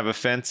 He doesn't have a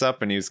fence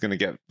up, and he was going to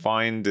get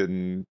fined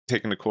and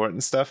taken to court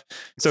and stuff.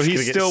 So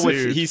He's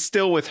he's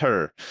still with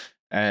her.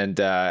 And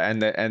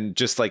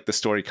just like the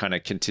story kind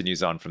of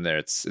continues on from there.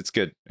 It's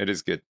good. It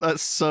is good.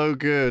 That's so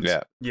good.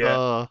 Yeah.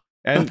 Yeah.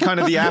 And kind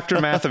of the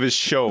aftermath of his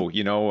show,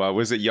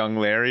 was it Young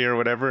Larry or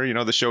whatever,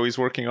 the show he's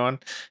working on,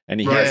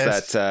 and he has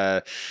Yes.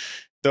 that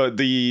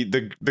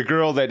the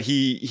girl that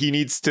he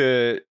needs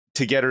to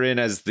get her in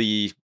as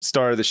the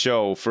star of the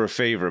show for a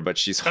favor, but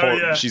she's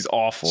yeah. she's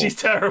awful. She's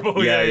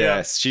terrible.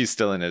 Yeah, she's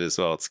still in it as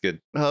well. It's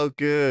good. Oh,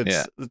 good.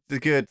 Yeah.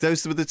 Good.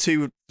 Those were the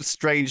two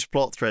strange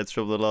plot threads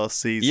from the last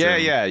season.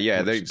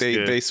 Yeah. which is They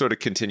good. sort of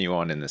continue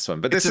on in this one,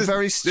 but It's this a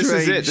very this is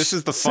it. strange This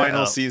is the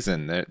final setup.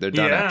 season. They're done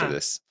Yeah. after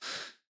this.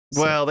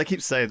 So- Well, they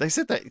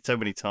said that so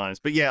many times,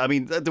 but yeah, I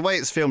mean, the way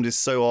it's filmed is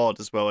so odd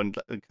as well. And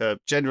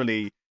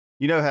generally,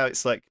 you know how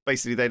it's like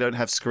basically they don't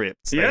have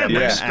scripts. They Yeah, have no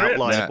like an script.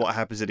 outline Yeah. of what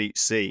happens in each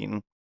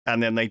scene,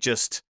 and then they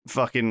just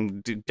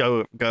fucking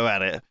go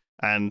at it,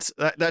 and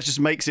that just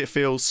makes it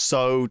feel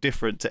so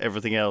different to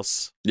everything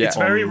else. Yeah. It's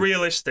very on-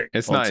 realistic.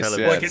 It's on nice.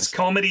 television. Yeah, Like it's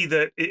comedy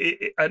that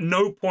at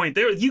no point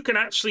there you can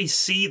actually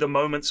see the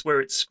moments where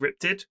it's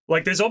scripted.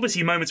 Like there's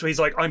obviously moments where he's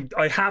like,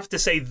 I have to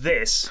say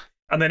this,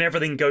 and then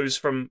everything goes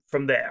from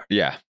there.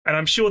 yeah. And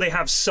I'm sure they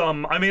have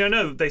some. I mean, I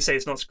know they say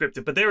it's not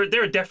scripted, but there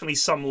are definitely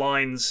some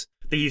lines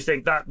that you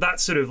think that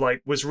sort of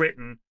like was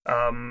written.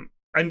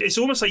 And it's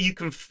almost like you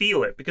can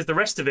feel it because the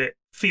rest of it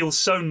feels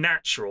so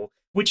natural.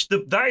 Which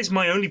that is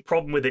my only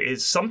problem with it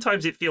is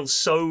sometimes it feels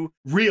so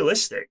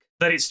realistic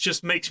that it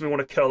just makes me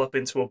want to curl up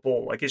into a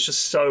ball. Like it's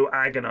just so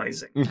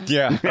agonizing.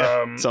 Yeah.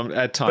 Um,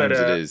 At times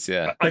but, it is.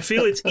 Yeah. I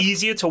feel it's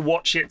easier to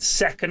watch it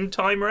second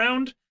time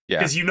around Yeah.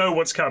 because you know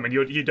what's coming.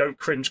 You don't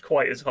cringe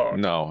quite as hard.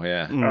 No.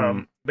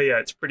 Yeah. But yeah,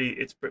 it's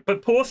pretty.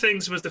 But Poor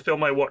Things was the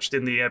film I watched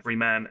in the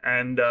Everyman,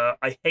 and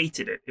I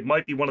hated it. It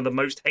might be one of the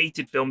most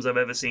hated films I've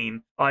ever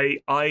seen.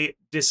 I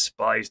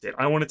despised it.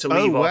 I wanted to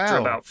leave after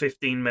wow. about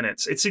 15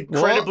 minutes. It's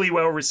incredibly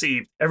well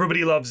received.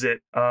 Everybody loves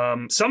it.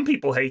 Some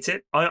people hate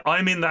it.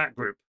 I'm in that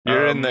group.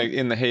 You're in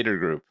the hater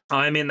group.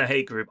 I'm in the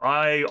hate group.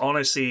 I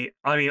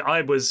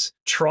was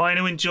trying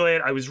to enjoy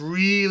it. I was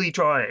really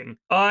trying.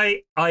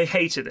 I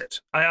hated it.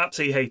 I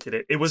absolutely hated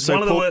it. It was So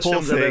one of the Poor- worst Poor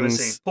films I've ever Things,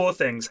 seen. Poor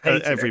Things.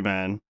 Hated it.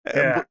 Everyman.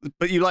 Yeah.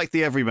 But you like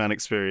the Everyman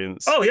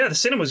experience. Oh yeah, the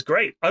cinema's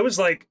great. I was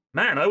like,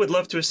 man, I would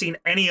love to have seen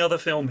any other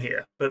film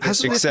here. But this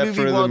Hasn't one. this Except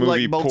movie for the won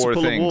movie like Poor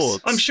multiple Things.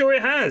 awards? I'm sure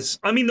it has.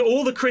 I mean,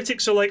 all the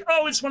critics are like,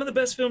 oh, it's one of the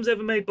best films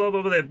ever made. Blah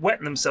blah blah. They're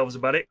wetting themselves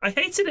about it. I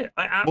hated it.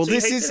 I Well,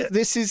 absolutely hated it.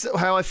 this is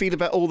how I feel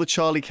about all the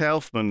Charlie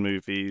Kaufman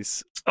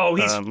movies. Oh,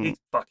 he's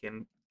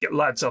fucking get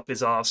lads up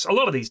his ass. A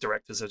lot of these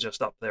directors are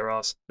just up their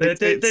ass.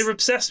 They're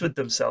obsessed with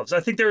themselves.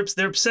 I think they're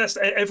obsessed.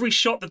 Every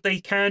shot that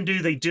they can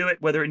do, they do it,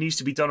 whether it needs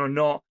to be done or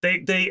not.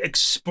 They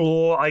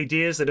explore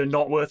ideas that are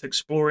not worth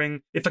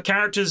exploring. If a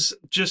character's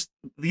just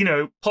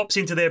pops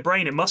into their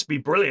brain, it must be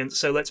brilliant.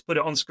 So let's put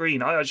it on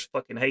screen. I just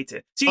fucking hate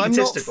it. It's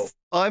egotistical.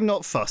 I'm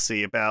not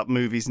fussy about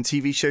movies and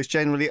TV shows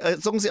generally.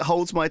 As long as it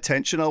holds my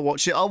attention, I'll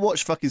watch it. I'll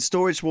watch fucking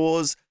Storage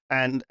Wars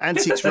and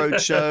Antiques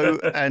Roadshow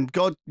and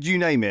God, you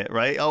name it,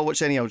 right? I'll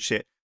watch any old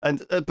shit.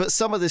 And but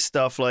some of this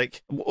stuff,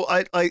 like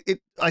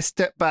I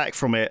step back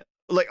from it.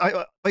 Like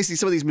basically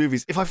some of these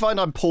movies, if I find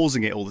I'm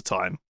pausing it all the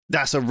time,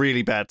 that's a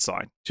really bad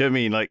sign. Do you know what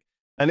I mean? Like,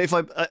 and if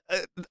I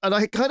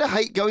kind of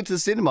hate going to the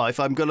cinema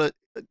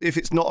if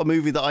it's not a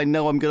movie that I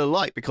know I'm gonna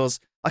like because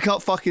I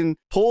can't fucking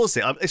pause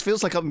it. It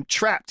feels like I'm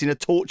trapped in a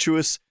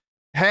tortuous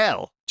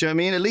hell. Do you know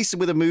what I mean? At least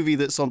with a movie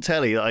that's on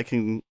telly that I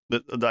can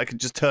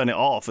just turn it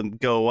off and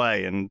go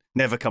away and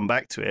never come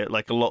back to it.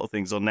 Like a lot of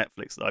things on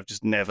Netflix that I've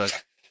just never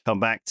come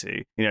back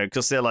to,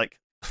 because they're like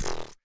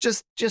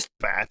just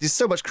bad. There's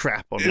so much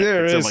crap on it.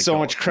 There Oh is my so God,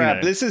 much crap.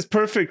 you know. This is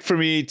perfect for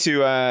me to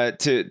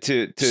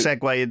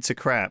Segue into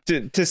crap.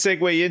 to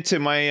segue into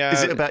my.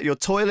 Is it about your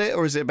toilet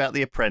or is it about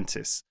The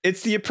Apprentice?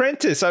 It's The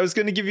Apprentice. I was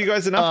going to give you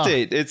guys an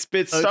update. It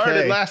started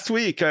okay. last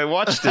week. I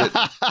watched it.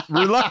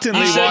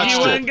 Reluctantly You said watched you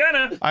weren't it.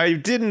 gonna. I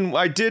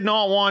did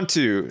not want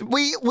to.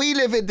 We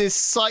live in this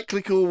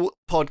cyclical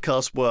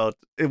podcast world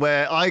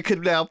where I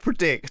can now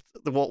predict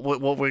what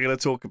we're going to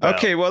talk about.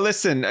 Okay, well,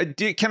 listen.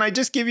 Can I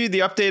just give you the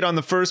update on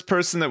the first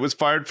person that was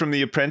fired from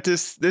The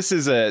Apprentice? This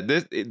is a.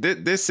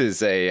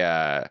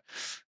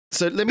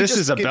 So let me This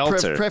is a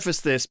belter.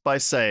 preface this by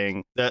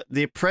saying that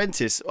The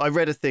Apprentice, I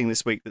read a thing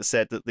this week that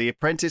said that The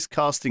Apprentice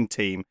casting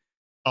team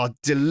are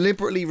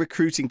deliberately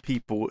recruiting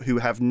people who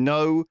have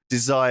no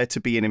desire to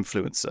be an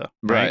influencer.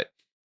 Right.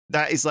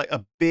 That is like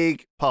a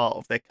big part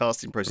of their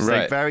casting process.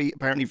 Right. They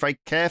apparently very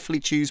carefully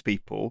choose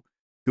people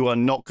who are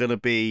not going to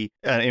be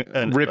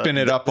Ripping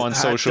it up on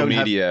social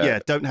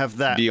media. Don't have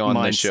that be on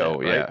mindset, the show.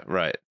 right? Yeah,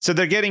 right. So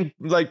they're getting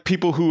like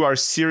people who are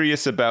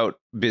serious about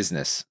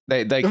business.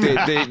 They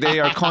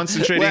are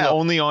concentrating Well,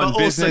 only on but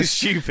business. also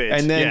stupid.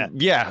 And then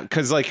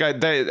because like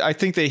I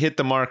think they hit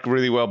the mark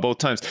really well both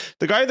times.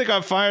 The guy that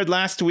got fired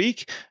last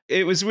week,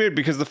 it was weird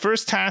because the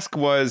first task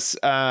was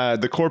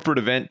the corporate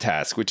event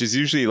task, which is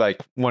usually like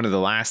one of the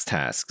last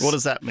tasks. What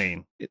does that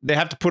mean? They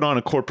have to put on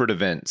a corporate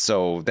event,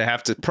 so they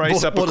have to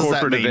price up a What does that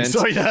corporate mean? event.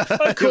 Sorry, A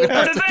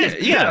corporate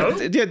event, you know?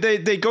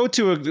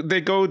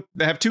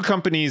 They have two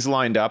companies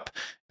lined up,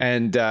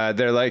 and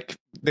they're like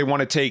they want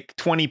to take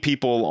 20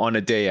 people on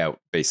a day out,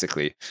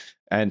 basically.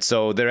 And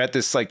so they're at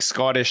this like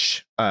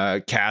Scottish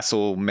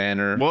castle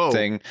manor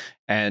thing,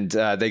 and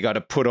they got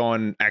to put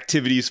on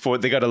activities for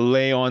it. They got to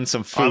lay on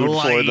some food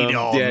for them.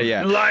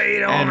 Yeah.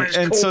 Lay on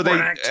And so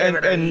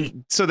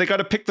they got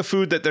to pick the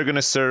food that they're going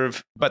to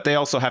serve, but they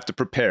also have to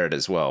prepare it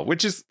as well,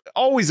 which is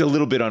always a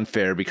little bit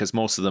unfair because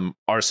most of them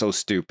are so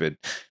stupid,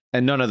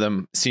 and none of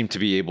them seem to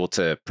be able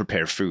to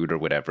prepare food or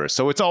whatever.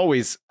 So it's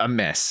always a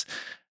mess.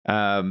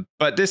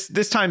 But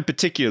this time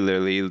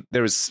particularly,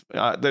 there's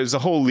a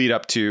whole lead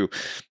up to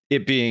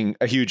it being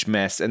a huge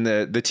mess, and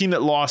the team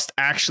that lost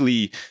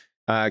actually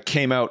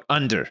came out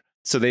under.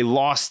 So they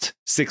lost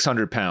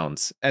 600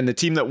 pounds, and the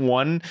team that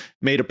won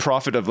made a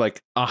profit of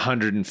like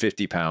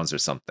 150 pounds or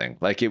something.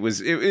 Like it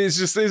was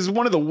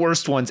one of the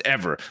worst ones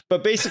ever.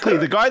 But basically,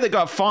 the guy that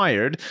got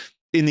fired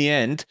in the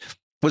end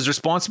was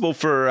responsible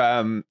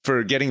for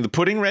getting the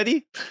pudding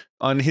ready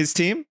on his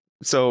team.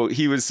 So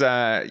he was,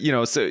 and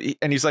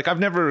he's like, I've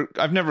never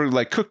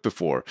like cooked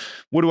before.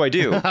 What do I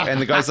do?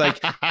 And the guy's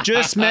like,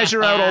 just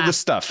measure out all the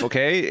stuff.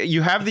 Okay.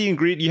 You have the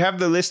you have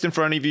the list in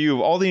front of you of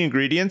all the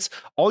ingredients.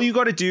 All you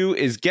got to do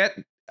is get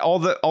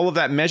all of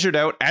that measured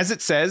out as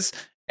it says,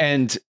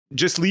 and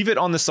just leave it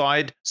on the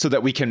side so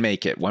that we can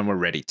make it when we're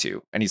ready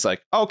to. And he's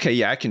like, okay,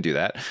 yeah, I can do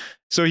that.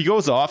 So he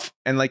goes off,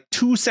 and like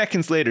 2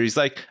 seconds later, he's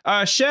like,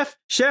 chef,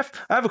 I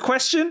have a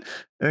question.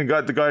 And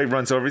the guy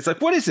runs over. He's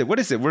like, what is it?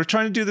 We're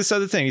trying to do this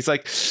other thing. He's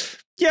like,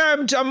 yeah,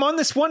 I'm on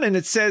this one, and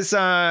it says 1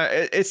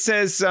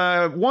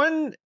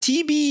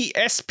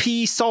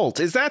 TBSP salt.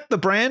 Is that the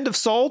brand of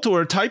salt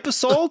or a type of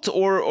salt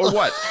or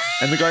what?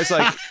 And the guy's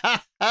like,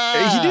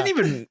 he didn't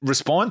even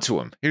respond to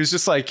him. He was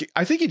just like,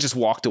 I think he just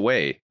walked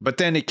away. But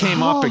then it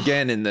came up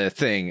again in the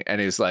thing,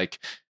 and he was like,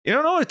 you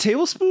don't know what a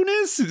tablespoon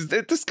is?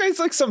 This guy's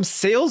like some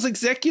sales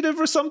executive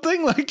or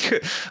something.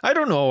 Like, I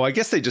don't know. I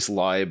guess they just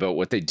lie about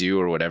what they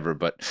do or whatever.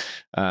 But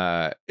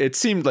it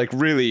seemed like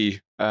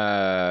really,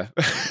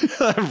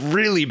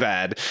 really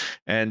bad.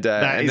 And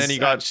then he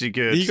got actually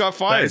good. He got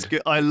fired. That is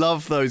good. I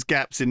love those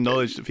gaps in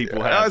knowledge that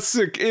people have.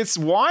 It's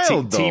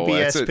wild though.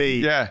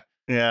 TBSP.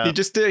 Yeah. He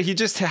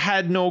just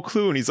had no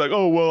clue, and he's like,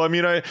 "Oh well, I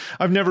mean,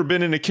 I've never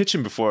been in a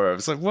kitchen before." I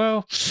was like,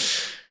 "Well,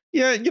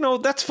 yeah,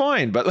 that's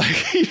fine, but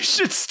like, you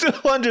should still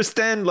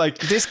understand." Like,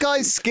 this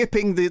guy's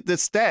skipping the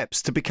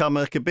steps to become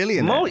like a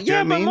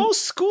billionaire. But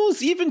most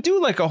schools even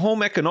do like a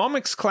home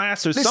economics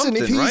class or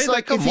something, if he's right?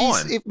 Like, come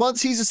on.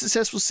 Once he's a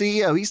successful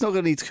CEO, he's not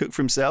going to need to cook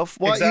for himself.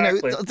 Why?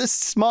 Exactly. This is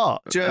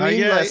smart. Do you know what I mean?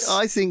 Yes.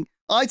 Like,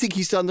 I think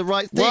he's done the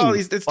right thing. Well,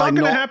 it's not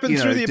going to happen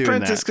through The doing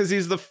Apprentice that. because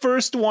he's the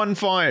first one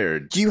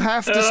fired. You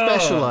have to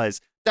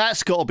specialize.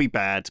 That's got to be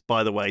bad,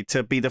 by the way,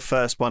 to be the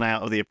first one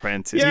out of The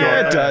Apprentice.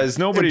 Yeah, it does.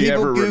 Nobody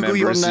ever Google remembers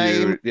your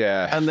name, you.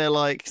 Yeah. And they're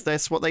like,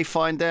 that's what they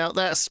find out.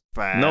 That's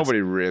bad.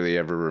 Nobody really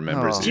ever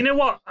remembers Do you know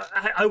what?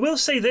 I will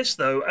say this,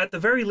 though. At the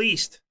very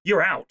least,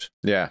 you're out.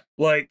 Yeah.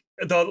 Like,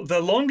 the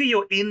longer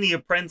you're in The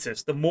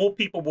Apprentice, the more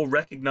people will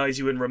recognize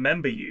you and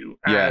remember you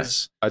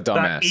as a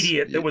dumbass. that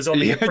idiot that was on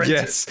The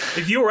Apprentice. Yes.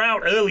 If you're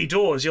out early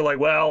doors, you're like,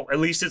 well, at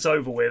least it's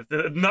over with.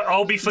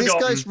 I'll be forgotten.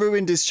 This guy's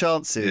ruined his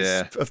chances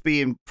Yeah. of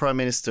being prime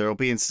minister or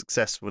being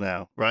successful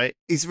now, right?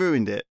 He's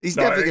ruined it. He's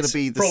never going to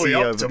be the probably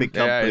CEO up of to a big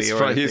him. company Yeah,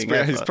 or anything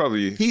ever. he's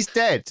probably... He's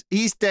dead.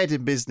 He's dead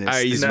in business.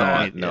 He's this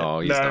not. idiot.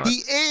 No, he's No. not. He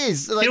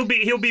is. Like,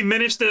 He'll be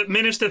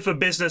minister for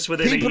business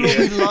within people a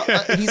year. will be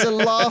he's a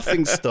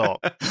laughing stock.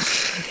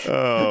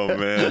 Oh,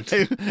 man.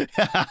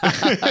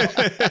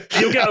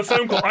 You'll get a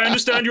phone call. I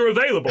understand you're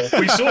available.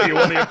 We saw you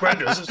on The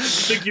Apprentice. I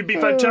think you'd be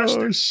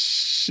fantastic. Oh,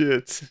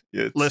 shit.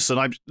 Listen,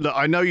 I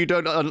know you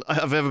don't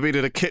have ever been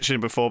in a kitchen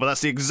before, but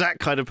that's the exact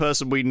kind of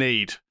person we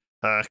need.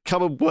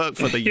 Come and work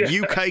for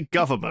the UK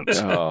government.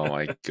 Oh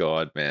my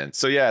god, man!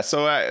 So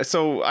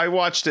I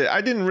watched it.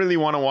 I didn't really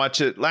want to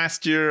watch it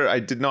last year. I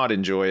did not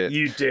enjoy it.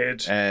 You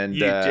did, and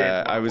you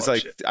did. I was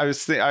like,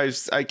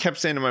 I kept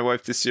saying to my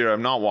wife this year,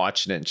 I'm not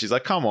watching it. And she's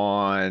like, come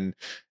on,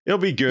 it'll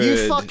be good.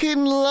 You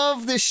fucking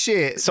love this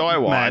shit. So I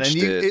watched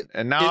it,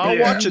 and now I'll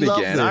watch it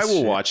again. I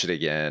will watch it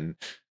again.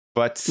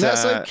 But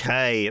that's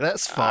okay.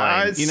 That's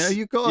fine.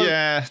 You got.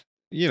 Yeah.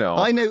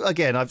 I know.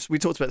 Again, we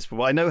talked about this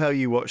before. I know how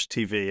you watch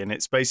TV, and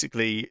it's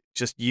basically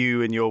just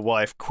you and your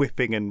wife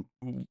quipping and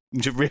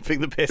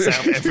ripping the piss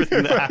out of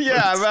everything that happens.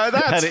 Yeah, man,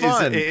 that's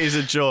fun. It is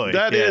a joy.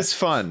 That is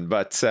fun,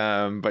 but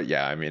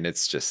yeah, I mean,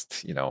 it's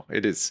just it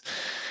is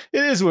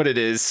what it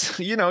is.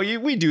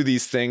 We do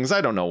these things.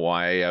 I don't know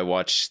why I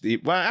watch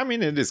I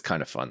mean, it is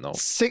kind of fun though.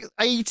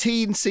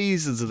 18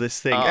 seasons of this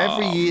thing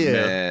every year.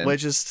 Man. We're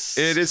just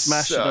it is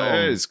smashing on.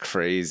 It is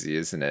crazy,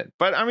 isn't it?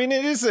 But I mean,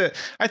 it is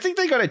I think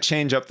they got to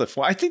change up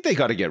I think they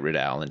got to get rid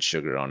of Alan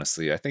Sugar.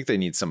 Honestly, I think they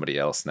need somebody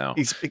else now.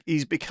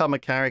 He's become a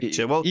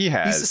caricature. Well, he's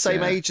the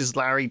same age as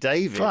Larry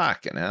David.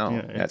 Fucking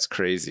hell, that's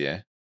crazy.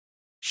 Eh?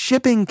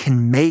 Shipping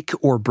can make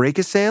or break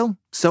a sale,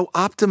 so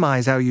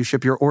optimize how you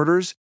ship your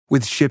orders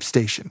with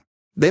ShipStation.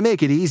 They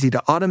make it easy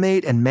to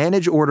automate and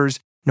manage orders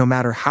no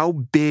matter how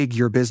big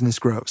your business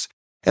grows.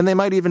 And they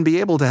might even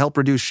be able to help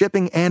reduce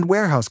shipping and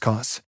warehouse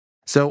costs.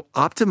 So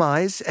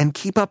optimize and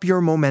keep up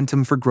your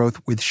momentum for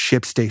growth with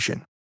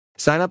ShipStation.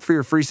 Sign up for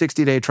your free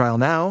 60-day trial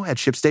now at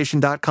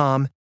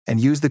ShipStation.com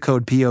and use the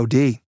code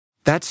POD.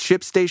 That's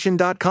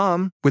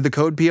ShipStation.com with the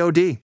code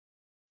POD.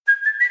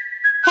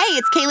 Hey,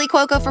 it's Kaylee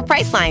Cuoco for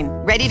Priceline.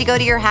 Ready to go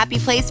to your happy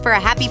place for a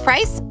happy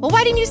price? Well,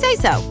 why didn't you say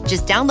so?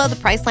 Just download the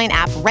Priceline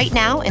app right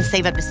now and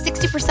save up to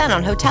 60%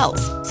 on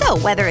hotels. So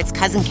whether it's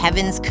Cousin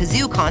Kevin's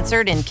Kazoo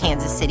Concert in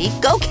Kansas City,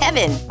 go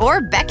Kevin, or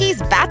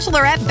Becky's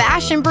Bachelorette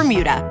Bash in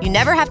Bermuda, you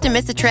never have to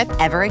miss a trip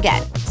ever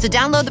again. So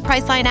download the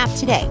Priceline app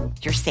today.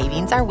 Your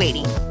savings are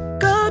waiting.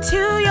 Go to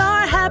your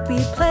happy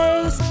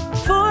place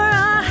for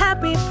a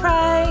happy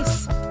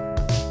price.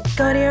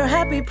 Go to your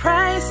happy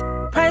price,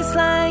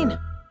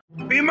 Priceline.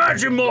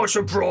 Imagine my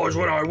surprise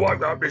when I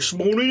woke up this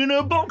morning and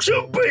a box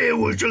of beer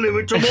was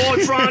delivered to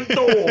my front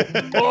door.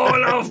 I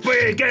love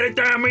beer, get it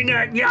down me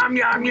neck, yum,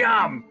 yum,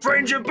 yum.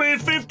 Friends of Beer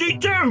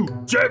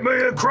 52, sent me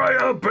a crate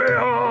of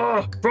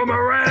beer from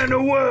around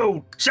the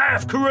world.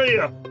 South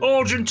Korea,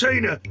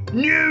 Argentina,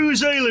 New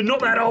Zealand, not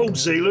that old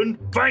Zealand.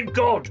 Thank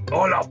God.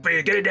 I love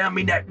beer, get it down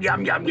me neck,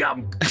 yum, yum,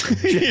 yum.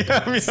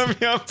 Yum, yum,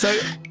 yum. So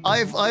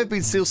I've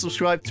been still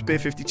subscribed to Beer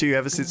 52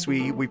 ever since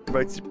we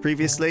promoted it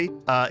previously.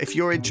 If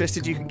you're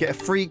interested, you can get a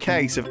free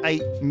case of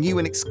 8 new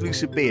and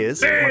exclusive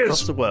beers from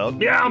across the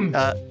world. Yum.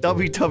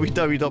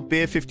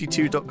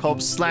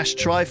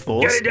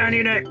 www.beer52.com/Triforce. Get it down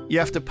your neck. You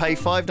have to pay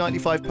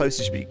 $5.95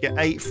 postage, but you get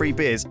 8 free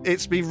beers.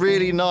 It's been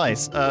really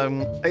nice.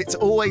 It's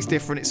always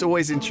different. It's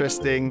always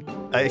interesting.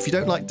 If you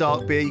don't like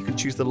dark beer, you can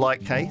choose the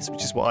light case,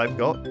 which is what I've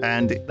got.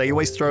 And they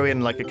always throw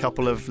in like a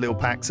couple of little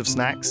packs of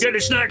snacks. Get the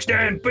snacks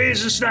down.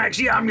 Beers and snacks.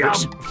 Yum, yum.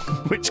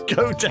 Which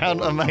go down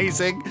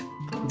amazing.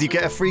 You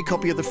get a free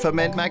copy of the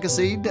Ferment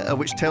magazine,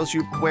 which tells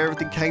you where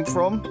everything came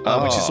from,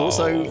 which is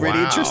also really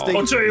interesting.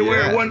 I'll tell you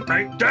where it went,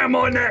 mate. Down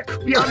my neck.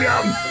 Yum,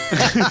 yum.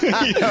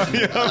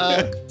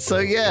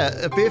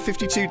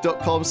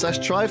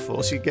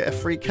 Beer52.com/Triforce, you get a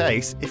free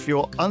case. If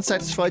you're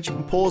unsatisfied, you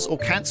can pause or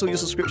cancel your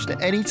subscription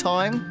at any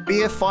time.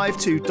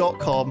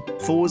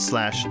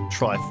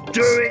 Beer52.com/Triforce.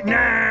 Do it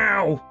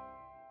now.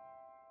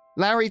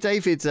 Larry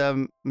David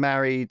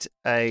married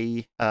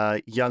a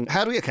young.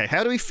 How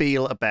do we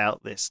feel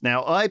about this?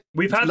 Now,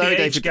 we've had the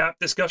age gap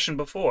discussion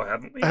before,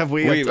 haven't we? Have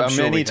we?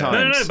 Many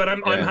times. No, but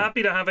I'm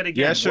happy to have it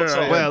again. Yeah, sure.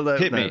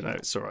 Hit me. No,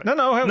 it's all right.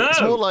 No.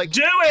 It's more like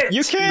do it.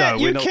 You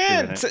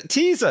can't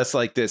tease us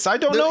like this. I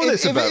don't know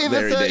this about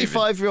Larry David. If a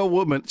 35-year-old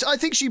woman, I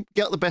think she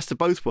got the best of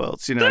both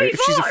worlds. 35?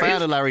 If she's a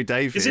fan of Larry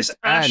David, is this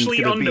and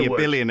Ashley going to be a Underwood?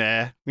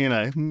 billionaire,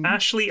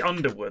 Ashley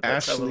Underwood.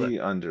 Ashley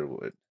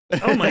Underwood.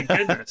 Oh my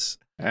goodness.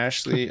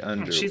 Ashley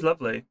Underwood. She's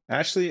lovely.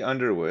 Ashley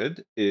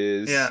Underwood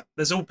is... Yeah,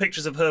 there's all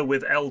pictures of her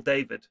with L.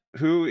 David.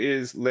 Who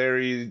is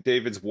Larry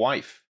David's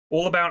wife?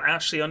 All about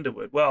Ashley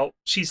Underwood. Well,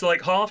 she's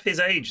like half his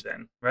age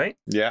then, right?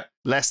 Yeah.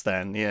 Less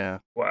than, yeah.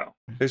 Wow.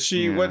 Is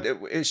she... Yeah. What?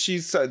 Is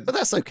she's... but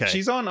that's okay.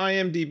 She's on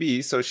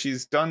IMDb, so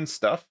she's done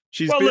stuff.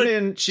 She's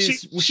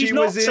she's she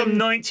not was in some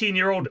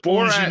 19-year-old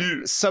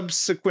Borat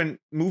subsequent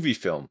movie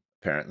film.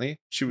 Apparently,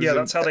 she was. Yeah,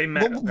 that's how they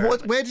met.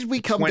 Where did we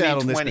come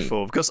down on this 2020.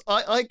 before? Because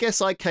I guess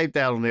I came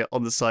down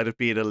on the side of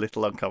being a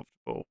little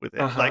uncomfortable with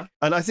it. Uh-huh.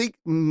 And I think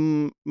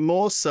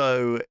more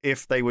so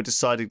if they were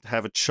deciding to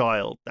have a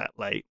child that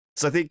late.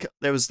 Because I think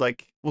there was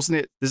like, wasn't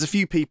it? There's a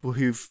few people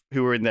who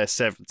were in their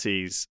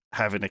 70s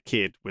having a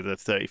kid with a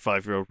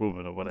 35-year-old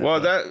woman or whatever. Well,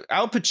 that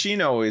Al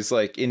Pacino is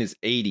like in his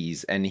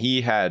 80s, and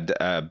he had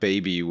a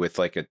baby with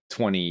like a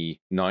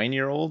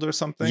 29-year-old or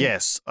something.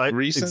 Yes,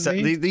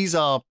 recently. These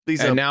are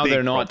and now big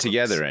they're not problems.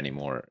 together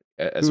anymore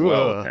as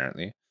well, Ugh.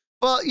 apparently.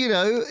 Well, you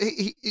know,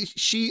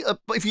 she.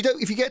 But if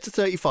you get to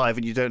 35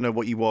 and you don't know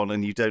what you want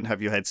and you don't have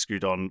your head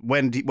screwed on,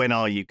 when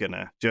are you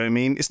gonna? Do you know what I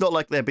mean? It's not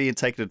like they're being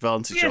taken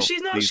advantage of. Yeah,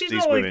 she's not. These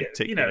like, women,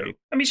 you know.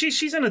 I mean,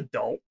 she's an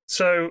adult.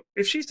 So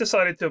if she's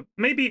decided to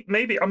maybe.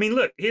 I mean,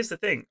 look. Here's the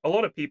thing. A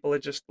lot of people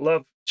just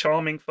love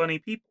charming, funny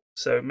people.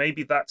 So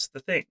maybe that's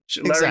the thing.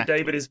 Larry Exactly.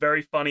 David is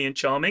very funny and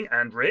charming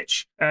and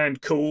rich and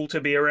cool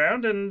to be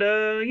around, and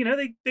you know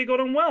they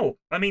got on well.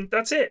 I mean,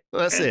 that's it.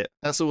 That's it.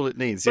 That's all it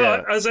needs.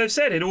 But Yeah. as I've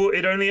said, it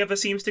only ever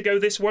seems to go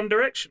this one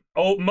direction.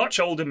 Much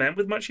older men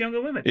with much younger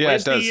women. Yeah,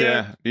 Where's it does.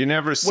 the, You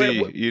never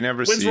see.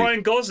 When's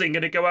Ryan Gosling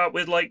going to go out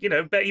with like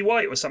Betty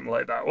White or something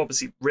like that?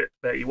 Obviously, rip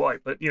Betty White,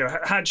 but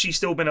had she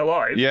still been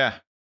alive? Yeah.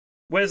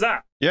 Where's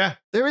that? Yeah.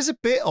 There is a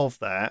bit of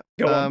that.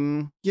 Go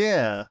on.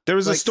 Yeah. There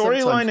was Like, a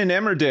storyline sometimes- in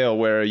Emmerdale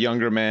where a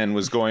younger man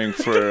was going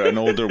for an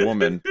older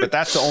woman, but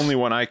that's the only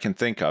one I can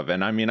think of.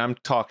 And I mean, I'm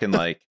talking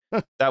like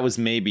that was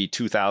maybe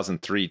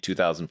 2003,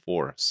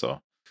 2004.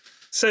 So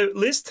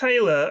Liz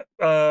Taylor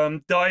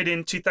died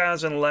in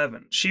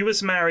 2011. She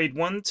was married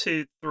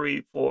 7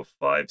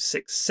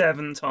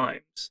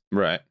 times.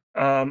 right.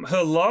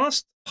 Her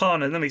last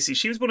partner, let me see,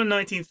 she was born in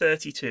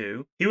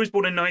 1932. He was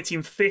born in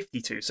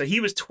 1952. So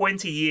he was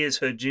 20 years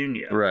her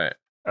junior. Right.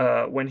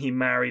 When he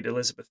married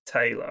Elizabeth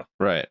Taylor.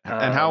 Right.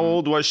 And how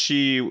old was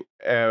she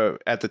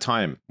at the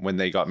time when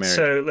they got married?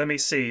 So let me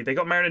see. They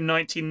got married in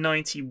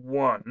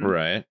 1991.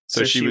 Right.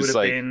 So she was would have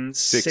like been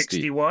 60.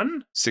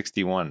 61?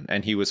 61,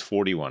 and he was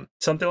 41.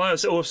 Something like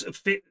that. Or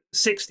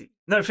 60.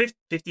 No,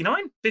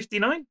 59?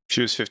 59?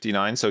 She was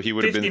 59, so he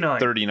would have been 59.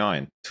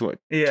 39,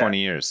 20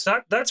 years.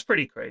 That's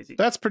pretty crazy.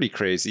 That's pretty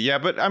crazy. Yeah,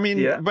 but I mean,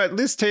 Yeah. but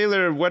Liz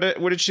Taylor, what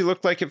did she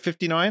look like at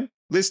 59?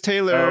 Liz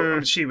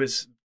Taylor. She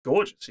was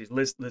gorgeous. She's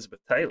Elizabeth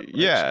Taylor. Right?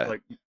 Yeah.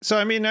 Like, So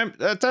I mean,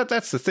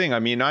 that's the thing. I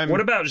mean,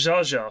 what about Zsa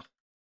Zsa?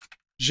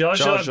 Zsa Jar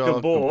Zsa Jar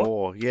Gabor.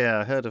 Gabor.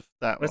 Yeah, I heard of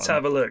that Let's one.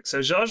 have a look. So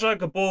Zsa Zsa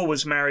Gabor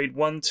was married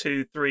 7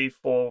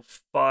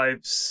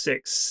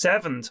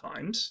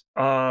 times.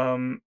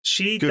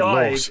 She Good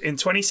died Lord. in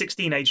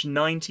 2016, aged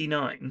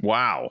 99.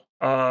 wow.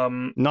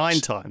 9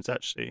 times,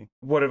 actually.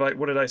 What did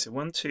I say?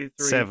 1, 2,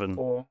 3, 7.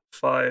 4,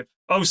 5.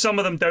 Oh, some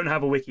of them don't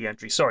have a wiki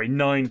entry. Sorry,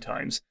 9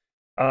 times.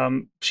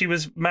 She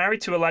was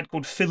married to a lad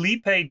called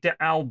Felipe de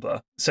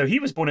Alba. So he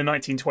was born in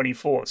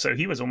 1924. So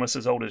he was almost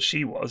as old as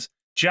she was.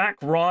 Jack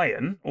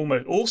Ryan,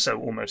 almost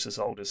as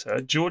old as her.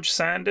 George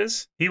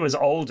Sanders, he was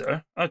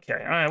older.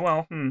 Okay, all right,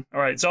 well, all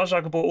right. Zsa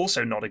Zsa Gabor,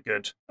 also not a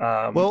good.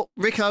 Well,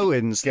 Rick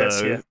Owens,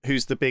 Guess, though, yeah.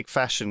 who's the big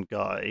fashion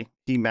guy,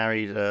 he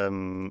married a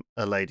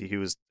lady who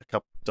was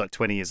like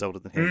 20 years older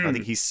than him. I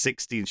think he's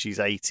 60 and she's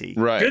 80.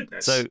 Right.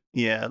 Goodness. So,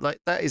 yeah, like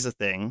that is a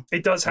thing.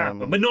 It does happen,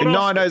 but And not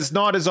often.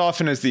 not as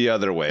often as the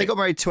other way. They got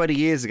married 20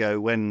 years ago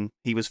when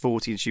he was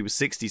 40 and she was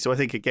 60. So I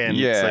think, again,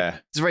 Yeah.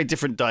 it's a very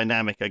different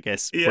dynamic, I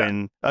guess, Yeah.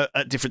 when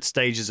at different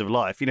stages of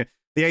life. You know,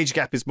 the age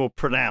gap is more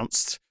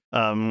pronounced.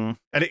 And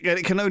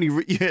it can only,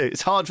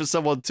 it's hard for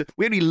someone to,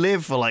 we only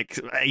live for like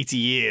 80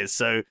 years.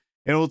 So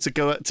in order to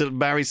go to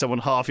marry someone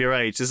half your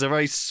age, there's a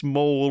very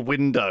small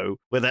window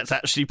where that's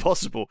actually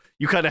possible.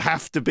 You kind of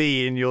have to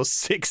be in your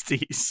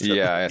 60s.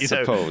 Yeah, I you know,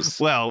 suppose.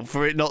 well,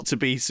 for it not to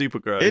be super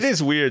gross. It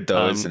is weird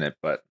though, isn't it?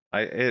 But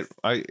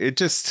it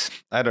just,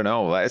 I don't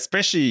know,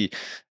 especially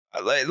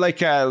like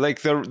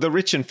the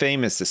rich and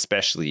famous,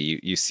 especially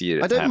you see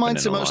it. I don't mind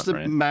so happening a much lot, the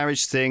right?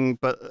 marriage thing,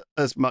 but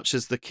as much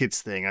as the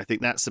kids thing, I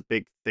think that's a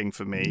big thing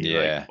for me.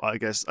 Yeah.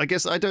 Like, I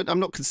guess I'm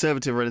not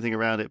conservative or anything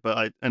around it,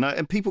 but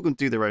and people can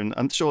do their own.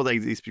 I'm sure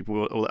these people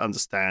will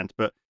understand,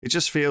 but it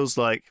just feels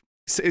like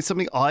it's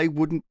something I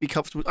wouldn't be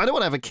comfortable. I don't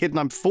want to have a kid and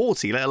I'm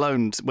 40, let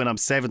alone when I'm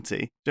 70.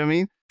 Do you know what I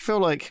mean? I feel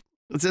like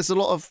there's a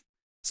lot of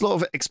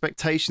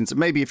expectations.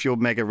 Maybe if you're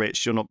mega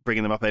rich, you're not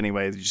bringing them up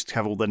anyway. You just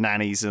have all the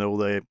nannies and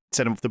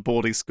send them off to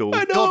boarding school.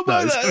 I know, God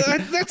knows.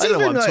 that's I don't know even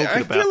what I'm like, talking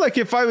I feel about. like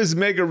if I was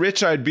mega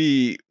rich,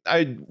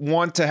 I'd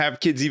want to have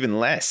kids even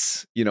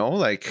less,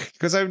 like,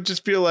 because I would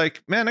just feel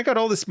like, man, I got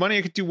all this money,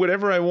 I could do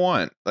whatever I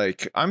want.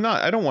 Like,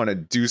 I don't want to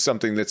do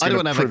something that's I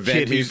going don't to wanna have a prevent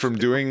kid me who's- from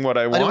doing what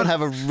I I want. don't want to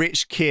have a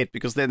rich kid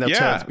because then they'll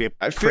turn out to be a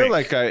I prick.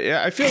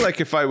 feel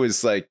like if I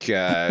was like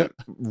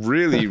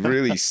really,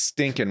 really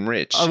stinking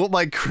rich. I want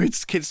my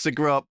kids to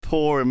grow up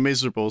poor and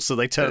miserable so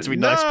they turn out to be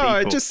nice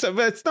people.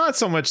 No, it's not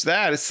so much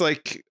that. It's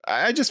like,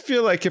 I just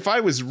feel like if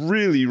I was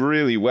really,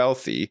 really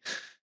wealthy,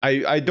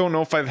 I don't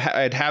know if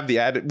I'd have the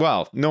attitude.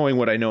 Well, knowing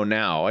what I know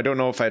now, I don't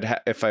know if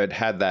I'd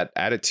had that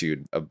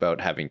attitude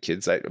about having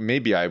kids.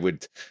 Maybe I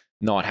would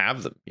not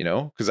have them,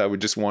 because I would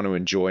just want to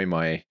enjoy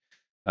my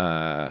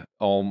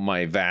all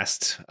my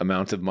vast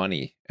amount of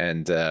money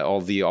and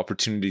all the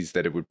opportunities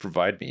that it would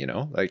provide me.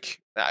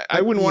 Like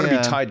I wouldn't want to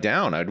be tied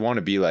down. I'd want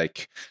to be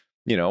like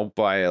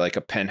buy like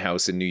a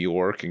penthouse in New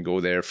York and go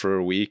there for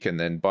a week, and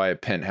then buy a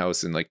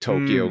penthouse in like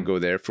Tokyo and go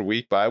there for a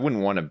week. But I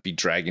wouldn't want to be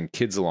dragging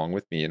kids along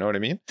with me. You know what I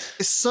mean?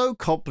 It's so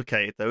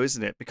complicated though,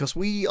 isn't it? Because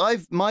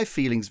my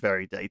feelings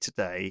vary day to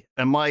day,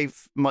 and my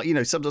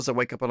sometimes I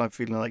wake up and I'm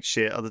feeling like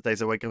shit. Other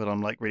days I wake up and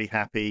I'm like really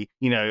happy.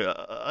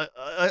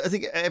 I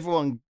think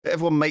everyone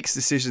makes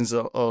decisions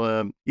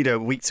on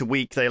week to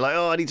week. They're like,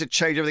 oh, I need to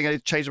change everything. I need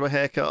to change my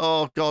haircut.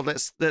 Oh God,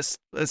 let's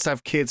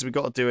have kids. We've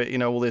got to do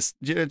it. All this.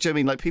 Do you know what I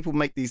mean? Like people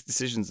make these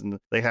decisions and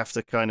they have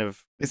to kind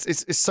of.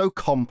 It's so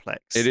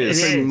complex. It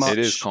is. It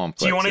is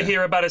complex. Do you want to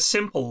hear about a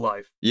simple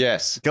life?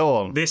 Yes. Go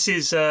on. This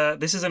is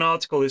an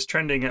article that's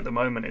trending at the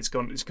moment. It's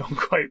gone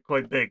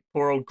quite big.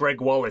 Poor old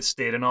Gregg Wallace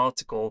did an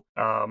article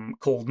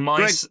called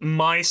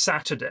My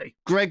Saturday.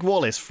 Gregg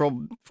Wallace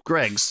from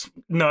Gregg's.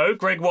 No,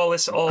 Gregg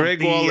Wallace of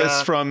Gregg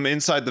Wallace from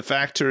Inside the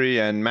Factory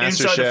and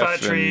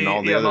MasterChef and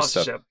all the other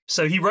stuff.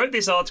 So he wrote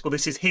this article.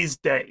 This is his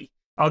day.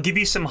 I'll give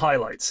you some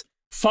highlights.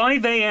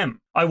 5 a.m.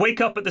 I wake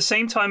up at the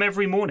same time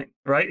every morning,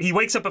 right? He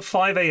wakes up at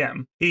 5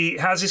 a.m. He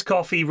has his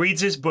coffee,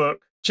 reads his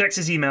book, checks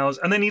his emails,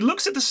 and then he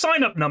looks at the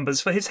sign-up numbers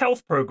for his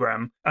health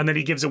program, and then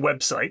he gives a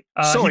website.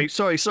 Sorry.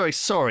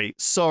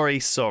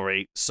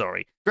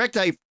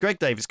 Greg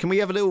Davis, can we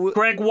have a little...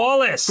 Gregg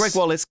Wallace.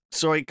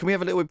 Sorry, can we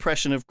have a little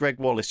impression of Gregg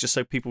Wallace, just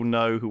so people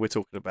know who we're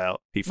talking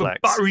about? He flags.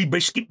 Buttery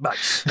biscuit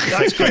butts.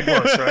 That's Gregg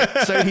Wallace,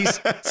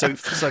 right?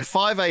 So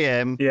 5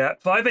 a.m. Yeah,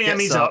 5 a.m.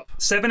 he's up.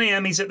 7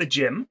 a.m. he's at the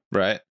gym.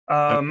 Right.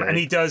 Okay. And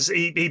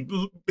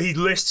he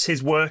lists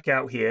his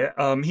workout here.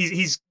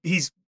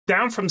 He's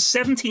down from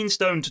 17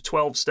 stone to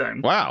 12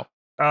 stone. Wow.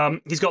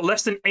 He's got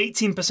less than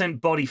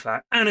 18% body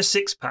fat and a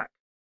six-pack.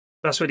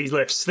 That's what he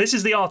lists. This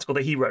is the article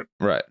that he wrote.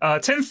 Right.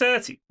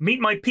 10:30,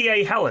 meet my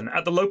PA Helen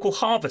at the local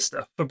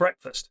Harvester for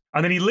breakfast.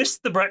 And then he lists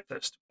the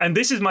breakfast. And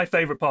this is my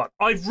favourite part.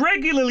 I've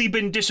regularly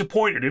been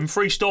disappointed in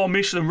 3-star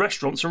Michelin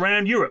restaurants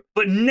around Europe,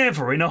 but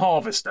never in a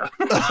Harvester.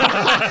 A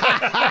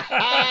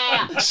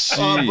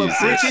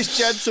British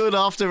gentleman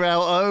after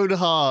our own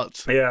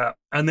heart. Yeah.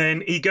 And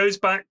then he goes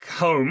back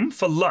home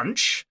for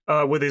lunch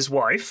with his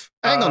wife.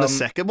 Hang on a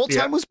second. What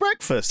time was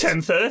breakfast?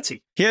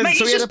 10:30. He's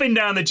just been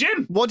down the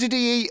gym. What did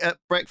he eat at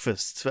breakfast?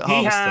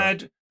 He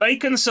had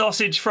bacon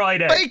sausage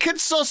fried egg. Bacon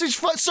sausage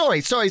fried... Sorry.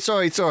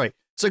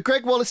 So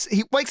Gregg Wallace,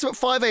 he wakes up at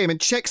 5 a.m. and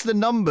checks the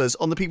numbers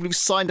on the people who've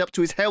signed up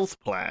to his health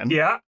plan.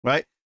 Yeah.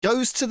 Right?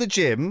 Goes to the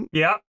gym.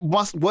 Yeah.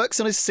 Works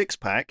on his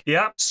six-pack.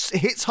 Yeah.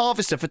 Hits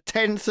Harvester for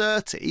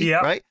 10:30. Yeah.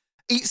 Right?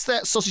 Eats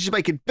that sausage and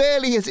bacon.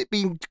 Barely has it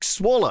been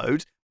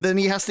swallowed. Then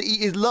he has to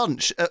eat his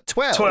lunch at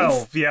 12.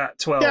 12. Yeah,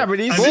 but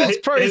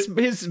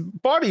his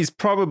body's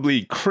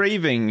probably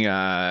craving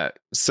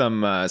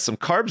some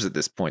carbs at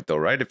this point, though,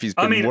 right? If he's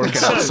been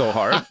working out so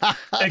hard.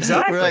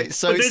 Exactly. Right,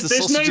 so it's the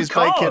sausages,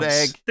 bacon,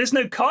 egg. There's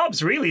no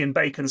carbs, really, in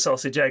bacon,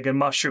 sausage, egg, and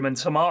mushroom and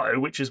tomato,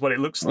 which is what it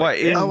looks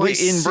like.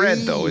 What, in bread,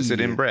 though? Is it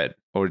in bread?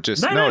 Or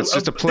just... No, it's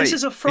just a plate. This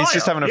is a fry-up. He's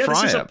just having a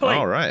fry-up.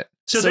 Oh, right.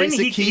 So then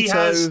he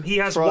has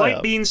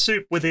white bean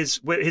soup with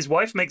his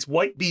wife makes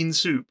white bean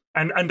soup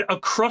and a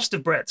crust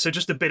of bread, so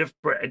just a bit of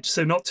bread,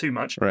 so not too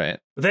much. Right.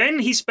 Then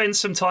he spends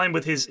some time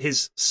with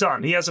his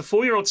son. He has a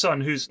 4-year-old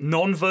son who's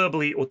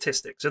non-verbally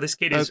autistic, so this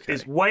kid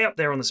is way up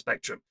there on the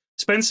spectrum.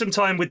 Spends some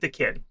time with the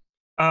kid.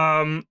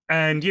 And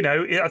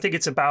I think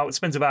it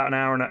spends about an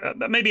hour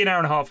maybe an hour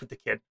and a half with the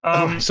kid.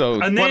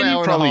 So and then 1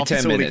 hour probably and a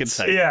half 10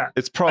 minutes. Yeah,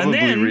 it's probably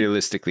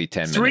realistically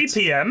 10 minutes.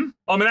 3 p.m.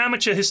 I'm an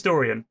amateur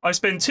historian. I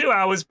spend 2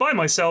 hours by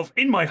myself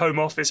in my home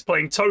office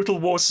playing Total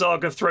War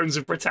Saga: Thrones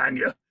of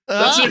Britannia.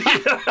 That's it.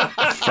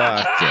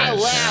 Wow,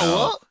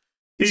 what?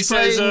 He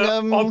says,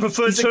 I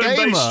prefer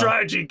turn-based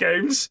strategy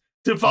games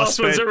to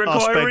passwords that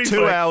require I spent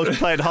 2 hours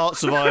playing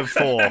Hearts of Iron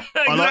 4.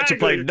 Exactly. I like to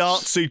play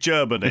Nazi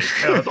Germany.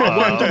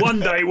 One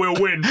day we'll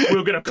win.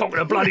 We're going to conquer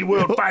the bloody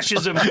world.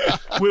 Fascism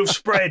will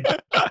spread.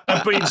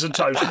 And beans and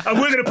toast. And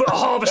we're going to put a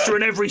harvester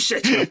in every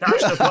city.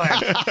 That's the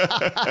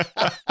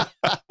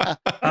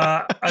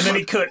plan. And then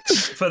he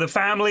cooks for the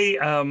family.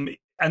 And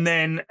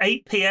then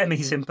 8 p.m.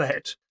 he's in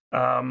bed.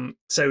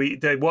 So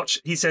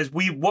he says,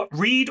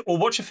 read or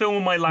watch a film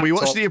on my laptop. We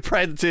watch The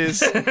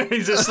Apprentice.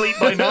 He's asleep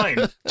by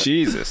 9.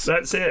 Jesus.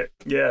 That's it.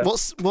 Yeah.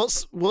 What's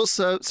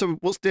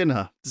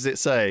dinner? Does it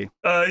say?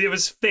 It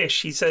was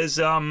fish. He says,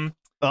 I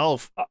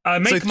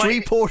make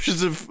 3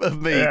 portions of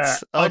meat. Yeah.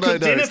 I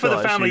cook dinner for the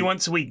family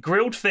once a week.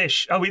 Grilled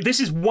fish. This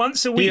is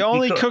once a week. He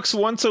only cooks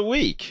once a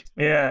week.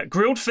 Yeah.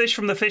 Grilled fish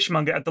from the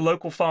fishmonger at the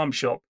local farm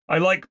shop. I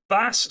like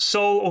bass,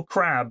 sole, or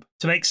crab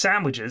to make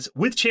sandwiches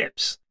with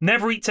chips.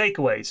 Never eat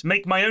takeaways.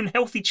 Make my own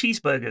healthy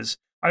cheeseburgers.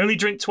 I only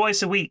drink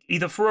twice a week,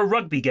 either for a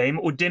rugby game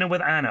or dinner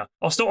with Anna.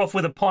 I'll start off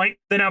with a pint,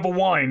 then have a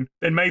wine,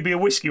 then maybe a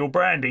whiskey or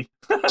brandy.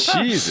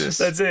 Jesus.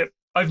 That's it.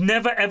 I've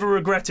never ever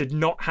regretted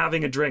not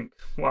having a drink.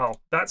 Wow,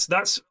 that's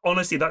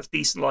honestly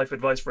decent life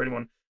advice for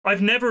anyone.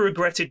 I've never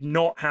regretted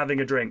not having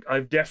a drink.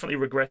 I've definitely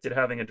regretted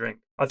having a drink.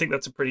 I think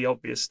that's a pretty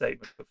obvious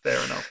statement, but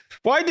fair enough.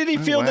 Why did he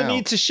feel the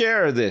need to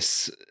share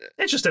this?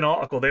 It's just an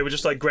article. They were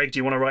just like, Greg, do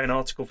you want to write an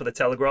article for the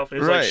Telegraph? And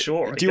he was like,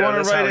 sure. Do you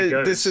want to write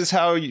it? This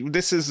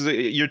is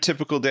your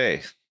typical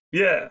day.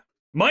 Yeah.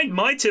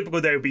 My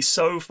typical day would be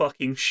so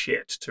fucking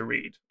shit to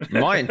read.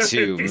 Mine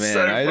too, It'd be man.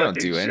 so I don't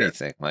fucking do shit.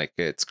 anything. Like,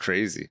 it's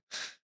crazy.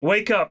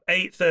 Wake up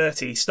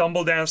 8:30,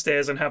 stumble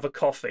downstairs and have a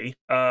coffee.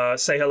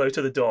 Say hello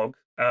to the dog.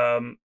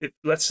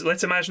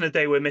 Let's imagine a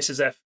day where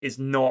Mrs. F is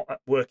not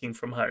working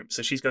from home,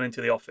 so she's gone into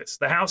the office.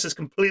 The house is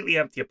completely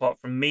empty apart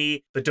from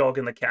me, the dog,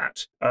 and the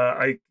cat.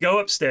 I go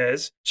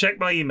upstairs, check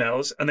my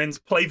emails, and then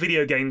play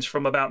video games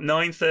from about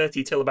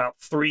 9:30 till about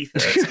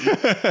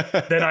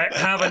 3:30. Then I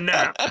have a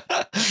nap.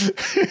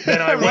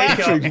 Then I wake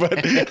up,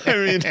 but I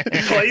mean,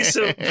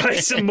 play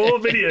some more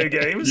video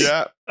games.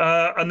 yeah.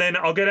 And then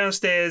I'll go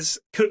downstairs,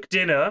 cook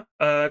dinner,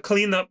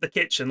 clean up the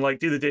kitchen, like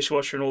do the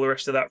dishwasher and all the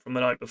rest of that from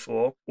the night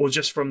before, or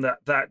just from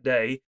that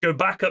day. Go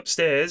back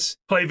upstairs,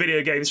 play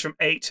video games from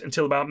 8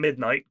 until about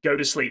midnight, go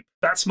to sleep.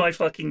 That's my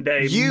fucking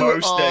day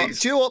most days.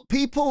 Do you know what?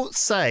 People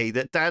say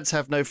that dads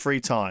have no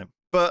free time.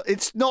 But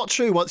it's not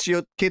true once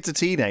your kids are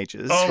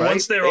teenagers. Oh, right?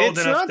 once they're old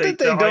enough, I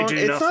do nothing.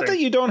 It's not that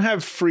you don't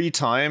have free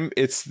time.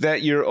 It's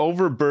that you're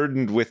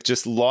overburdened with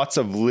just lots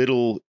of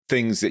little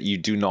things that you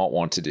do not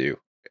want to do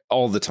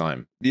all the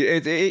time. You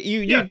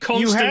have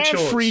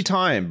chores. free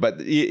time,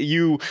 but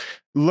you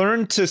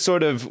learn to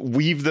sort of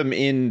weave them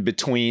in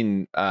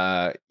between.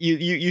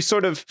 You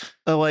sort of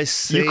I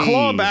see. You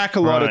claw back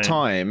a lot of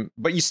time,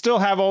 but you still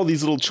have all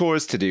these little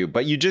chores to do.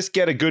 But you just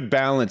get a good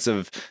balance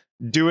of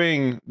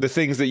doing the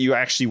things that you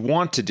actually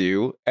want to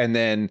do, and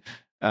then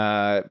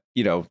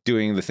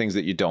doing the things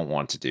that you don't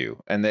want to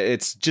do. And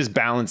it's just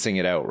balancing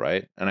it out,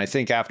 right? And I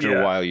think after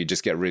a while, you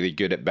just get really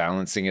good at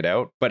balancing it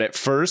out. But at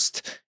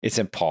first, it's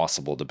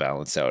impossible to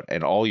balance out.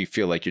 And all you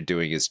feel like you're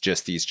doing is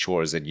just these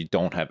chores, and you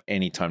don't have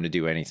any time to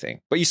do anything.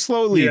 But you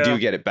slowly do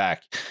get it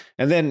back.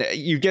 And then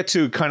you get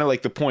to kind of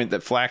like the point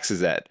that Flax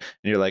is at.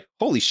 And you're like,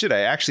 holy shit, I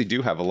actually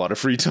do have a lot of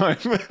free time.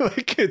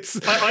 Like it's...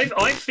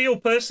 I feel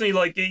personally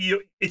like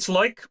it's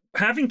like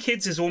having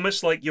kids is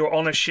almost like you're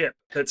on a ship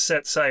that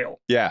set sail.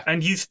 Yeah.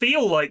 And you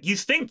feel like you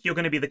think you're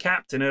going to be the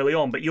captain early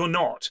on, but you're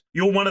not.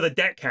 You're one of the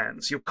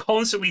deckhands. You're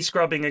constantly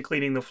scrubbing and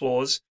cleaning the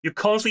floors. You're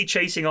constantly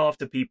chasing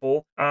after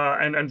people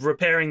and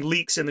repairing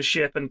leaks in the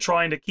ship and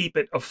trying to keep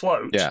it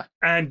afloat. Yeah.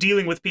 And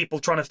dealing with people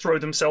trying to throw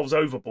themselves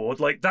overboard.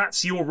 Like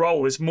that's your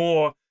role, is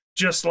more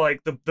just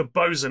like the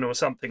bosun or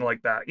something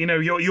like that. You know,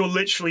 you're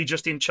literally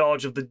just in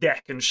charge of the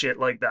deck and shit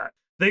like that.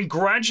 Then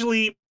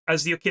gradually,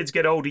 as your kids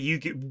get older, you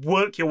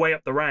work your way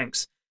up the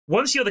ranks.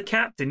 Once you're the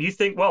captain, you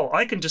think, well,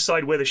 I can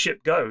decide where the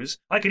ship goes.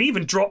 I can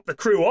even drop the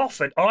crew off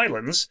at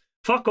islands,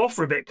 fuck off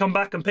for a bit, come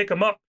back and pick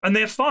them up, and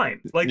they're fine.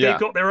 Like, they've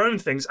got their own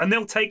things, and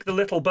they'll take the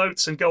little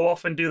boats and go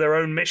off and do their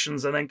own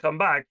missions and then come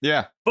back.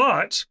 Yeah.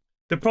 But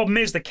the problem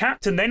is the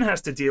captain then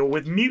has to deal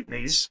with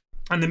mutinies,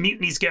 and the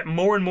mutinies get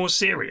more and more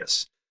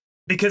serious.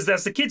 Because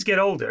as the kids get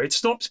older, it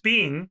stops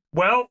being,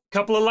 well, a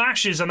couple of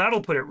lashes and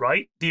that'll put it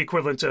right, the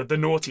equivalent of the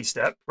naughty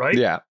step, right?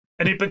 Yeah.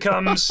 And it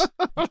becomes,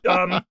 I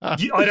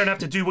don't have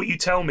to do what you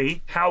tell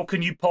me. How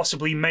can you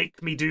possibly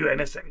make me do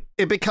anything?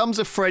 It becomes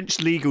a French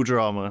legal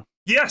drama.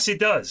 Yes, it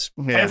does.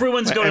 Yeah.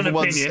 Everyone's got an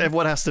opinion.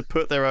 Everyone has to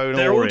put their own.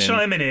 They're all in.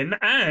 chiming in,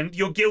 and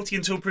you're guilty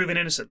until proven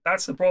innocent.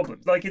 That's the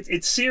problem. Like,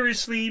 it's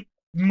seriously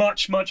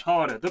much, much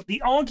harder.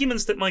 The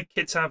arguments that my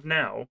kids have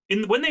now,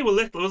 when they were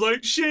little, it was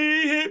like,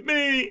 she hit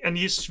me. And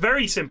you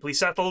very simply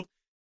settled.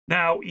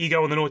 Now you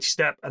go on the naughty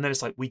step, and then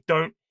it's like, we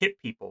don't hit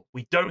people.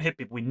 We don't hit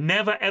people. We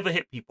never, ever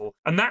hit people.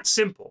 And that's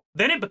simple.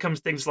 Then it becomes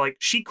things like,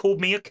 she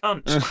called me a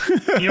cunt.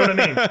 You know what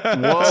I mean?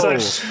 Whoa.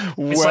 So,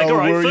 well, it's like, all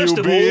right, were first you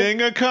of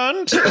being a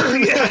cunt?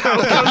 Yeah,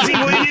 how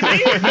cunty will you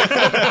be?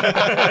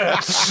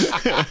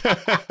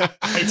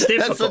 It's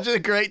difficult. That's such a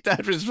great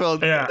dad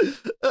response. Yeah.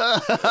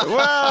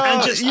 Well,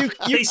 And just,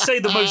 they say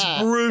the most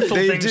brutal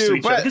They things do, to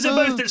each other. but- Because they're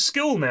both at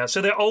school now,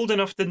 so they're old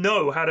enough to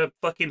know how to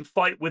fucking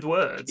fight with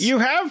words. You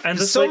have And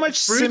it's so like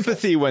much brutal.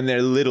 sympathy when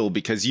they're little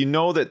because you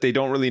know that they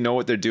don't really know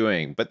what they're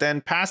doing. But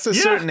then past a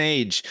certain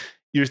age,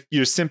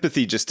 your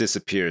sympathy just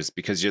disappears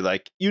because you're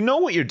like, you know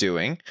what you're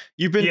doing.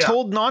 You've been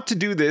told not to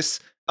do this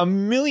a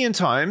million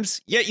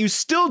times, yet you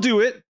still do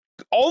it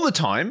all the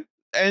time.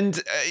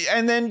 And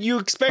then you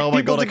expect Oh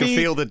my people god, I to can be,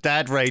 feel the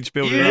dad rage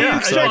building you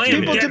up. expect I am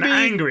people to getting be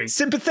angry.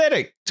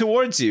 sympathetic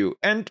towards you,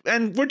 and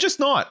we're just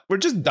not. We're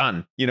just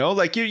done. You know,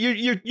 like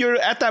you're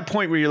at that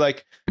point where you're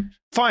like,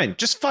 fine,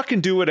 just fucking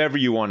do whatever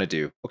you want to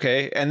do,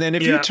 okay? And then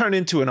if you turn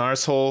into an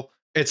arsehole,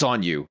 it's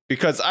on you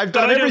because I've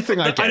done everything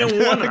I can. I don't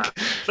want that.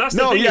 That's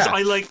the thing.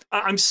 Is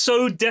I'm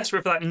so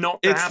desperate for that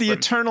not to It's happen. the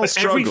eternal but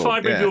struggle. Every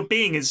fiber of your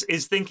being is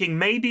thinking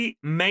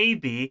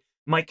maybe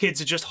my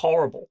kids are just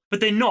horrible,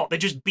 but they're not. They're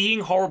just being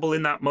horrible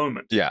in that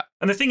moment. Yeah.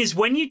 And the thing is,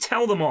 when you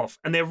tell them off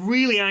and they're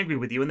really angry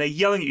with you and they're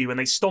yelling at you and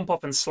they stomp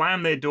off and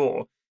slam their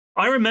door.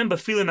 I remember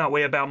feeling that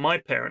way about my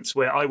parents,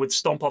 where I would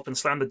stomp off and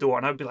slam the door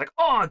and I'd be like,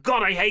 oh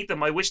God, I hate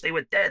them. I wish they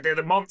were dead. They're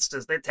the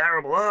monsters. They're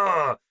terrible.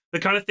 Oh. The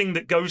kind of thing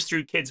that goes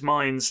through kids'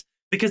 minds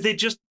because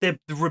they're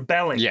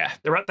rebelling. Yeah.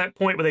 They're at that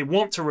point where they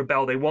want to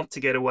rebel, they want to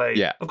get away.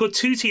 Yeah. I've got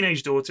 2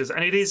 teenage daughters,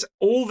 and it is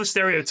all the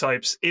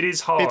stereotypes. It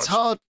is hard. It's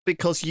hard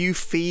because you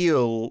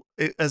feel,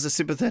 as a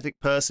sympathetic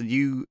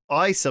person,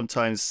 I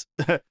sometimes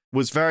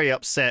was very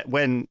upset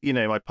when,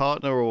 my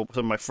partner or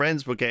some of my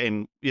friends were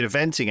getting,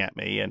 venting at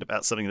me and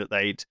about something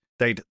that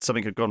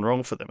something had gone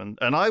wrong for them.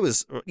 And I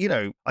was,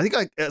 I think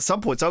at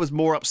some points I was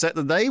more upset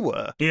than they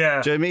were.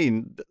 Yeah. Do you know what I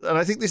mean? And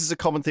I think this is a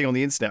common thing on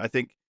the internet. I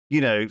think,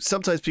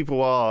 sometimes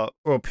people are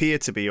or appear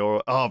to be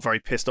or are very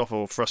pissed off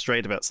or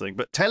frustrated about something,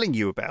 but telling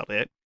you about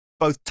it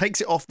both takes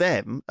it off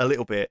them a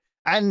little bit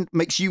and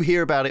makes you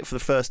hear about it for the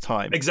first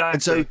time. Exactly.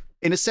 And so,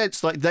 in a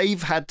sense, like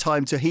they've had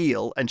time to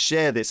heal and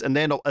share this, and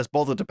they're not as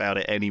bothered about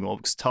it anymore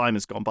because time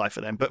has gone by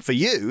for them. But for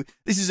you,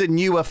 this is a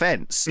new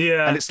offense.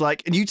 Yeah. And it's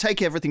like, and you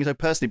take everything so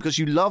personally because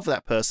you love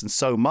that person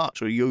so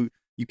much, or you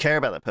care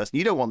about that person.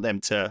 You don't want them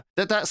to,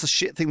 that's a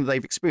shit thing that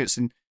they've experienced.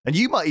 And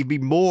you might even be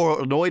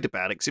more annoyed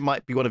about it because it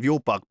might be one of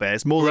your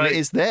bugbears more than it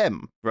is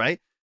them, right?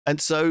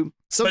 And so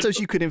sometimes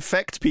you can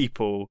infect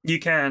people. You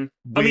can.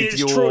 With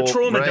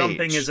Trauma rage.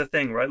 dumping is a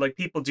thing, right? Like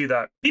people do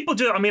that. People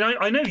do. I mean,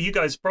 I know you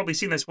guys probably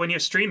seen this when you're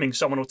streaming.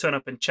 Someone will turn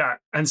up and chat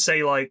and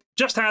say like,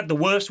 "Just had the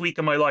worst week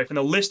of my life," and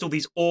they'll list all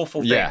these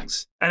awful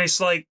things. And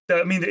it's like,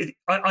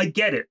 I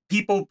get it.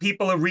 People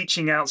are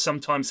reaching out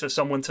sometimes for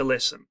someone to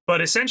listen, but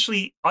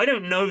essentially, I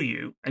don't know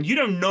you, and you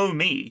don't know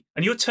me,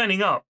 and you're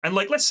turning up, and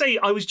like, let's say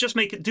I was just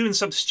doing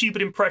some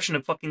stupid impression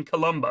of fucking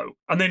Columbo,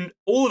 and then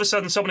all of a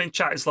sudden, someone in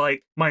chat is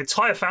like, "My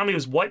entire family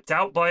was wiped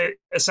out by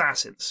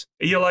assassins."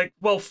 You're like,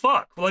 well,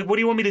 fuck. Like, what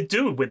do you want me to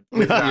do with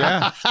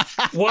that?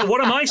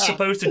 What am I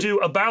supposed to do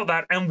about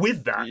that and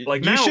with that?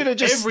 Like, you should have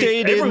just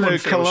stayed in the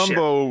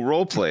Columbo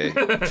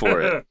roleplay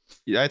for it.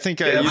 I think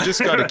you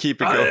just got to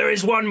keep it going. There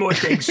is one more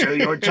thing, sir.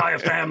 Your entire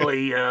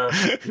family were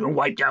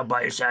wiped out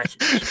by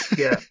assassins.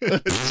 Yeah.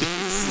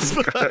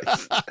 Jesus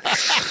Christ.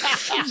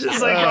 It's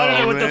just like, I don't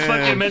know what the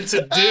fuck you're meant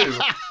to do.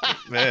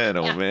 Man,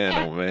 oh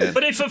man, oh man.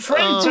 But if a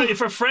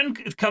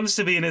friend comes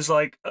to me and is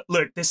like,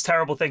 look, this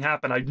terrible thing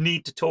happened, I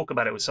need to talk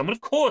about it with someone,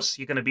 of course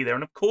you're going to be there,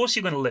 and of course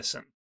you're going to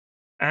listen.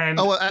 And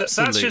that's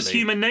just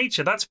human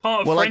nature. That's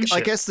part of friendship.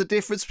 I guess the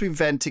difference between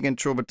venting and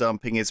trauma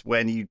dumping is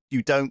when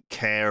you don't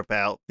care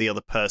about the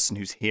other person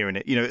who's hearing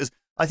it.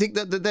 I think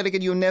that then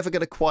again, you're never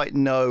going to quite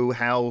know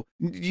how.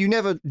 You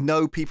never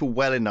know people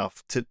well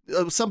enough to.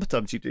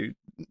 Sometimes you do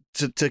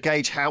to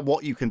gauge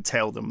what you can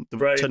tell them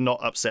to not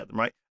upset them,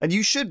 right? And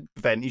you should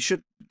vent. You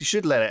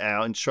should let it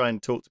out and try and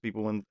talk to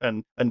people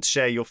and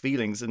share your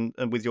feelings and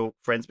with your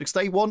friends because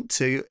they want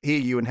to hear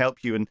you and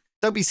help you. And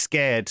don't be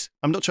scared.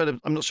 I'm not sure.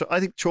 I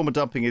think trauma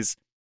dumping is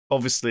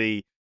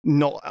obviously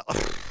not.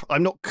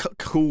 I'm not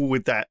cool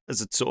with that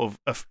as a sort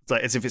of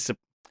like as if it's a.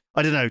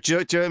 I don't know. Do you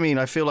know what I mean?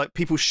 I feel like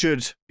people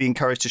should be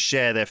encouraged to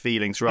share their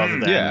feelings rather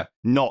than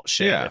not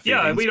share their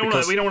feelings. Yeah, we don't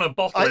want to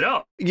bottle it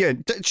up. Yeah,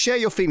 share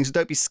your feelings.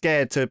 Don't be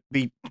scared to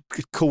be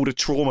called a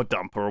trauma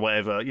dumper or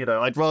whatever.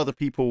 I'd rather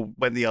people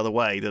went the other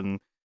way than,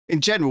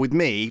 in general, with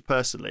me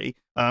personally.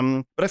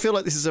 But I feel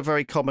like this is a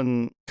very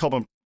common.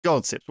 Go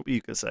on, Sips, what were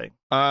you going to say?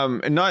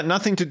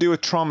 Nothing to do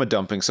with trauma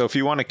dumping. So if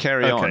you want to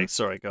carry on. Okay,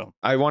 sorry, go.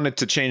 I wanted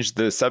to change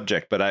the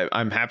subject, but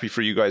I'm happy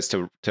for you guys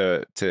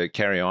to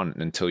carry on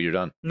until you're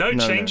done. No,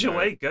 change your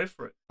way. Go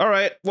for it. All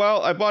right.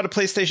 Well, I bought a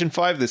PlayStation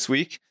 5 this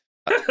week.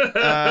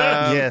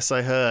 Yes,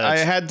 I heard. I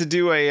had to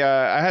do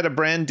I had a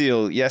brand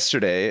deal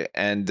yesterday,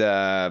 and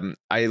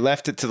I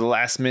left it to the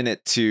last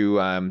minute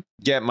to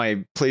get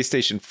my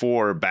PlayStation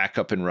 4 back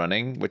up and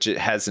running, which it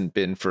hasn't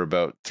been for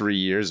about 3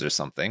 years or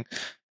something.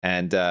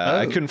 And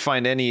I couldn't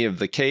find any of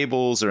the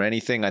cables or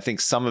anything. I think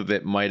some of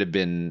it might have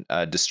been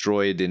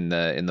destroyed in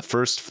the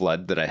first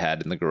flood that I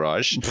had in the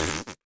garage.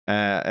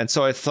 And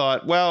so I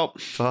thought, well,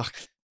 fuck,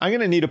 I'm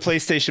going to need a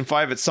PlayStation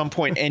 5 at some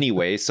point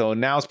anyway. So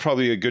now's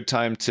probably a good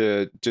time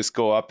to just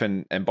go up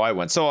and buy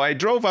one. So I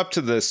drove up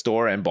to the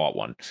store and bought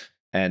one.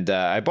 And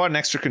I bought an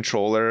extra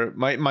controller.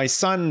 My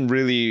son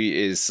really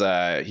is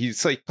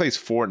he's like plays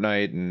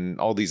Fortnite and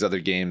all these other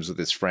games with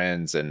his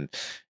friends, and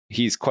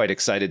he's quite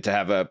excited to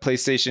have a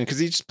PlayStation because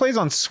he just plays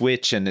on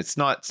Switch, and it's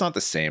not the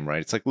same, right?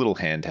 It's like little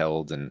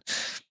handheld, and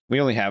we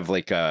only have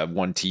like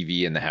one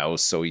TV in the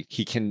house, so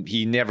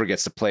he never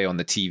gets to play on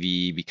the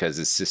TV because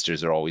his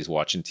sisters are always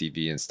watching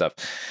TV and stuff,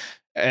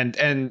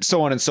 and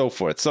so on and so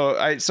forth. So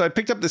I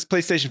picked up this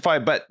PlayStation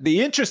 5, but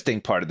the interesting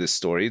part of this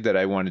story that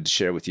I wanted to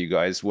share with you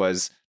guys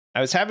was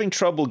I was having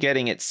trouble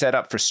getting it set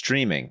up for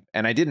streaming,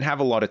 and I didn't have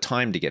a lot of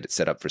time to get it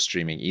set up for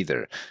streaming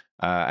either.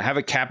 I have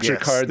a capture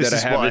card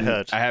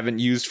that I haven't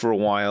used for a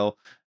while,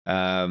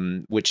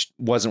 which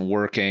wasn't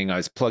working. I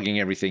was plugging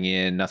everything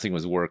in. Nothing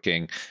was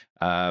working.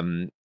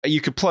 You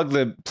could plug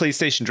the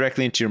PlayStation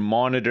directly into your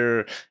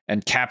monitor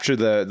and capture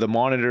the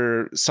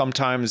monitor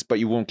sometimes, but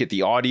you won't get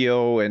the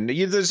audio. And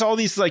there's all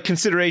these like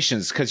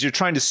considerations because you're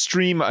trying to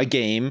stream a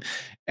game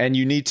and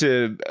you need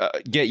to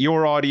get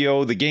your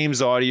audio, the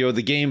game's audio,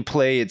 the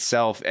gameplay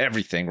itself,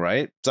 everything,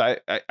 right? So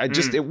I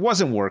just, it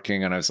wasn't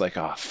working. And I was like,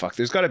 oh, fuck,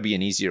 there's got to be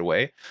an easier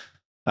way.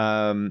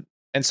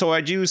 And so I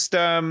used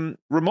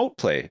remote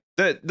play.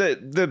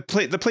 the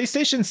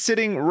PlayStation's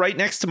sitting right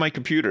next to my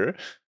computer.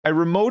 I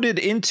remoted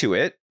into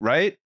it,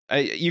 right?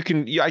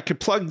 I could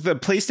plug the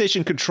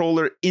PlayStation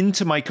controller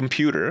into my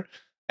computer,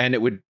 and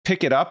it would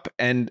pick it up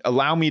and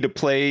allow me to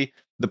play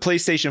the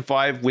PlayStation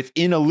 5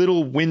 within a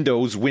little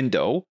Windows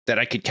window that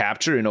I could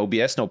capture in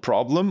OBS, no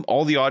problem.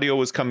 All the audio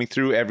was coming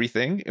through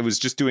everything. It was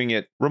just doing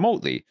it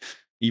remotely,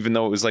 even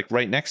though it was like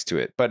right next to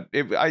it. But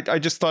I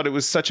just thought it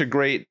was such a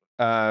great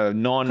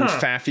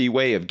non-faffy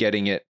way of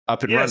getting it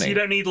up and running. So you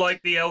don't need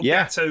like the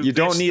Elgato. You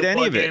don't need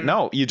any of it.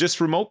 No, you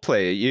just remote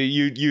play.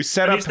 You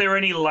set up. Is there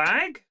any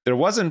lag? There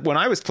wasn't when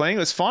I was playing. It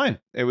was fine.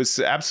 It was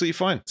absolutely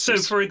fine. So,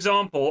 for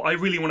example, I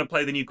really want to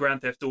play the new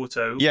Grand Theft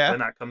Auto when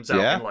that comes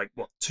out in like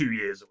 2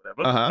 years or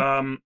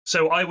whatever.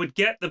 So I would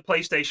get the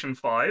PlayStation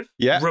 5.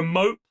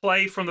 Remote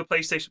play from the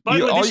PlayStation. By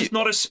the way, this is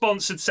not a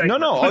sponsored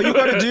segment. No. All you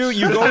got to do,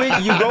 you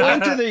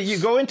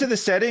go into the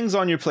settings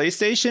on your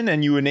PlayStation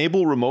and you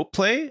enable remote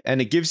play,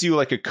 and it gives you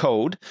like a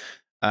code.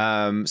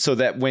 So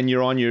that when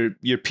you're on your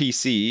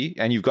PC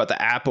and you've got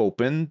the app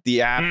open,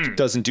 the app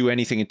doesn't do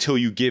anything until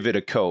you give it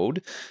a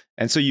code.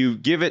 And so you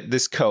give it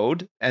this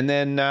code, and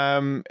then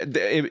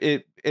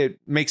it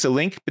makes a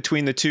link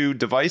between the two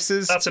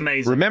devices. That's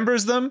amazing.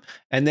 Remembers them,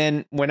 and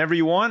then whenever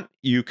you want,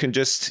 you can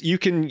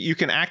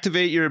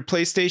activate your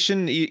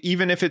PlayStation,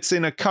 even if it's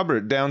in a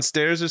cupboard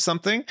downstairs or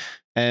something.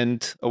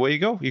 And away you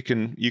go. You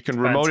can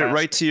remote it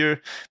right to your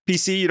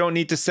PC. You don't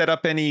need to set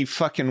up any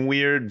fucking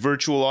weird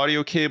virtual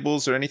audio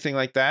cables or anything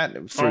like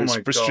that for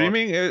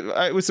streaming.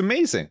 It was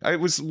amazing. I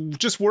was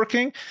just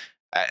working.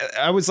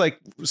 I was like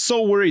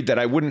so worried that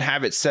I wouldn't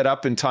have it set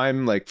up in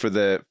time, like for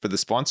the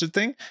sponsored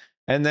thing.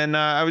 And then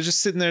I was just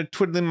sitting there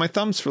twiddling my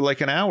thumbs for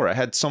like an hour. I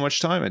had so much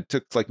time. It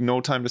took like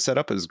no time to set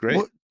up. It was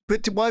great.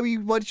 But why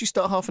did you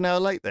start half an hour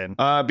late then?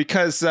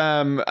 Because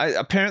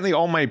apparently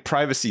all my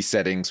privacy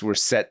settings were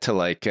set to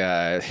like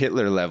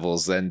Hitler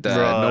levels, and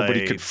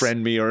nobody could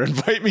friend me or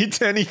invite me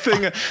to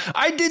anything.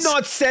 I did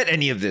not set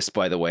any of this,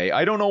 by the way.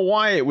 I don't know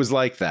why it was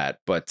like that,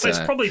 but it's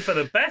probably for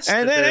the best.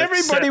 And then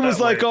everybody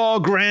was like, "Oh,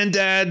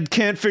 granddad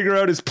can't figure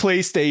out his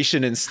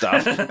PlayStation and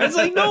stuff." It's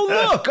like, no,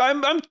 look,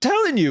 I'm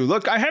telling you,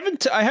 look, I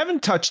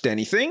haven't touched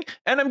anything,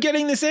 and I'm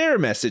getting this error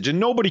message, and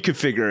nobody could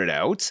figure it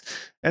out.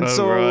 And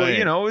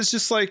it was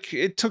just like,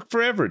 it took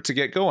forever to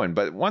get going.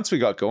 But once we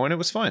got going, it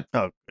was fine.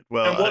 Oh,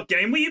 well. And what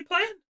game were you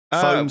playing?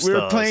 We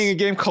were playing a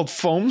game called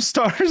Foam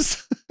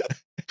Stars.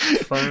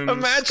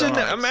 Imagine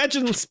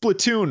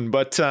Splatoon,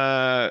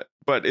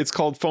 but it's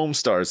called Foam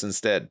Stars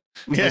instead.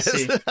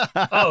 Yes.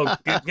 Oh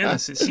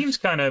goodness! It seems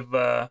kind of.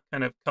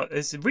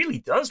 It really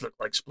does look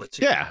like Splatoon.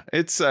 Yeah,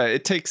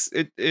 it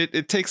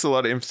takes a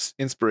lot of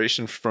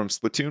inspiration from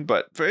Splatoon,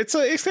 but it's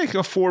like a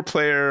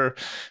 4-player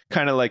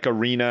kind of like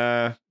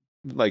arena,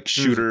 like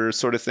shooter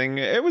sort of thing.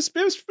 It was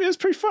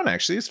pretty fun,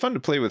 actually. It's fun to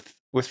play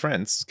with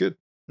friends. It's good.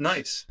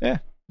 Nice. Yeah,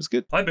 it was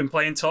good. I've been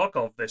playing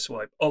Tarkov this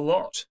way a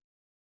lot.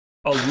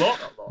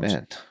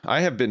 Man,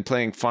 I have been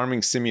playing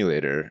Farming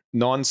Simulator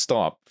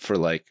nonstop for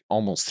like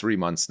almost 3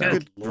 months now.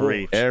 Good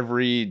Lord.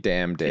 Every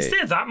damn day. Is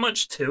there that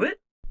much to it?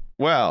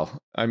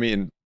 Well, I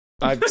mean,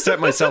 I've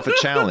set myself a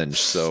challenge,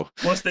 so.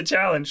 What's the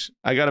challenge?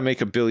 I got to make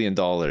 $1 billion.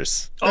 Oh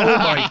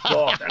my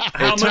God.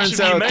 How much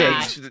have you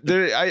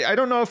made? I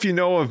don't know if you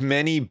know of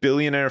many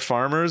billionaire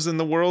farmers in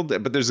the world,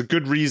 but there's a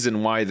good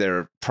reason why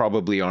there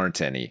probably aren't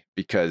any,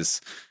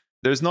 because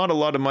there's not a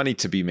lot of money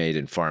to be made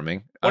in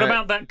farming. What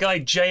about that guy,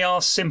 J.R.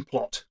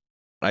 Simplot?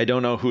 I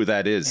don't know who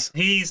that is.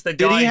 He's the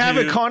guy. Did he have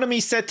economy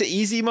set to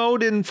easy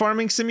mode in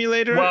Farming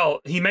Simulator? Well,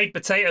 he made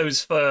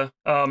potatoes for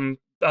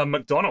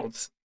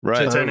McDonald's.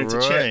 Right. To turn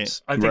into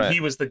chips. I think he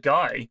was the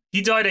guy.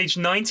 He died aged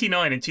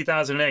 99 in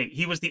 2008.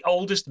 He was the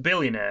oldest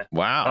billionaire.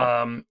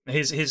 Wow.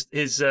 His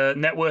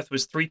net worth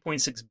was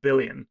 $3.6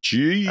 billion.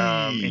 Gee.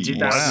 In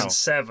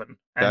 2007. Wow.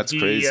 And That's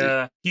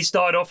crazy. He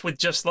started off with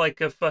just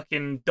like a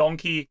fucking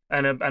donkey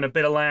and a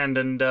bit of land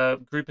and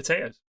grew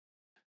potatoes.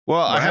 Well,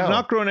 wow. I have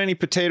not grown any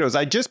potatoes.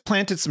 I just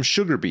planted some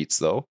sugar beets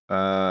though.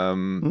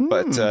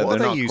 But they're what are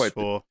they not used quite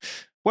for?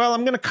 Well,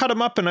 I'm going to cut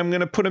them up and I'm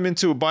going to put them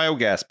into a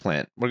biogas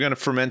plant. We're going to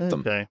ferment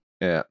them. Okay.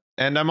 Yeah.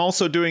 And I'm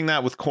also doing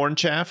that with corn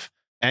chaff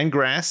and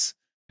grass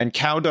and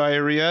cow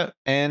diarrhea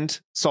and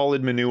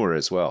solid manure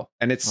as well.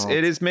 And it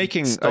is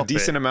making a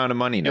decent amount of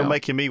money now. You're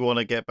making me want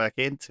to get back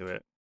into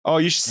it. Oh,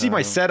 you should see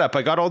my setup.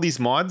 I got all these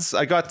mods.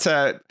 I got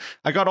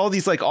all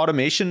these like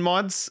automation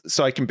mods,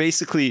 so I can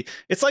basically,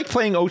 it's like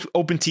playing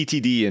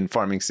OpenTTD in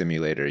Farming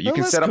Simulator. You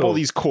can set up all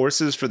these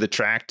courses for the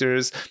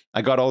tractors.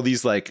 I got all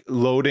these like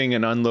loading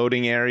and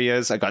unloading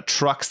areas. I got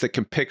trucks that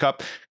can pick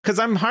up, because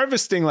I'm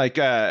harvesting like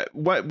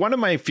one of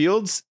my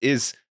fields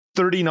is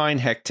 39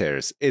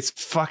 hectares. It's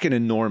fucking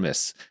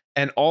enormous,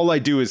 and all I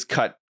do is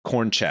cut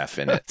corn chaff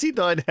in it.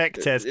 39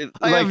 hectares.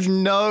 I have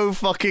no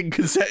fucking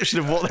conception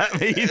of what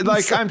that means.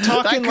 Like, I'm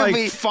talking like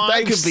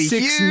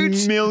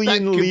 5-6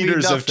 million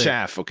liters of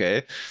chaff,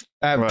 okay?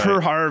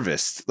 Per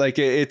harvest. Like,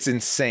 it's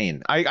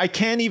insane. I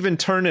can't even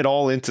turn it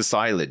all into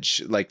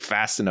silage like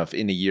fast enough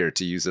in a year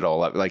to use it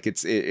all up. Like,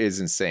 it is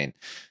insane.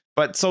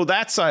 But so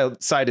that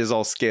side is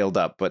all scaled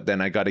up, but then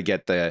I got to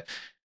get the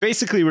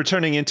basically we're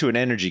turning into an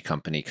energy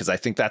company because I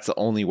think that's the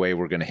only way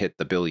we're going to hit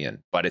the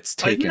billion. But it's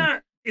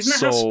taken. Isn't that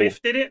so how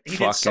Spiff did it? He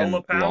did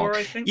solar power, long.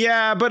 I think.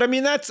 Yeah, but I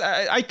mean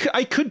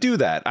I could do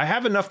that. I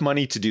have enough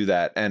money to do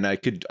that, and I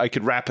could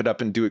wrap it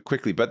up and do it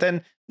quickly. But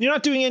then you're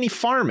not doing any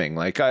farming.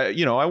 Like I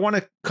want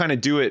to kind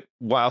of do it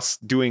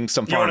whilst doing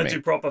some farming. You want to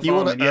do proper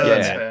farming?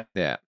 That's fair.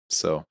 Yeah.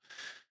 So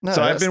No,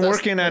 I've been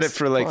working at it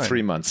for like fine.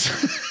 3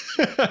 months.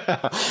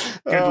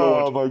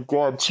 Lord. My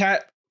God,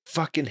 chat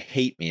fucking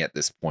hate me at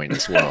this point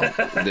as well.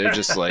 They're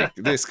just like,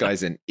 this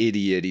guy's an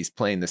idiot. He's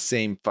playing the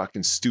same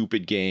fucking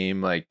stupid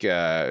game. Like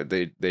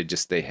they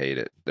hate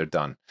it. They're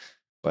done.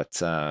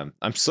 But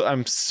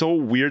I'm so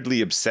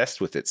weirdly obsessed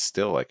with it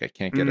still. Like I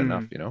can't get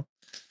enough.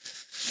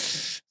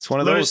 It's one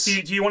of Lewis,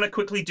 those. do you want to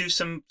quickly do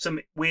some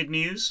weird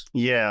news?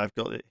 Yeah, I've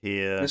got it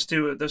here. Let's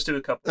do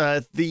a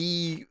couple.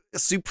 The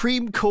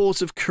Supreme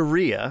Court of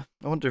Korea,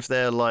 I wonder if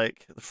they're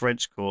like the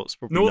French courts.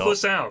 Probably North not. or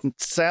South?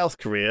 South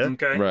Korea.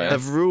 Okay. Right.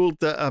 Have ruled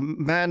that a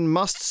man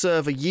must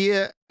serve a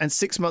year and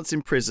 6 months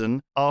in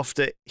prison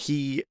after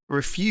he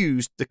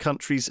refused the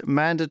country's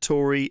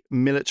mandatory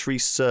military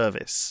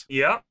service.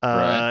 Yeah.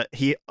 Right.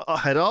 He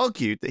had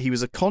argued that he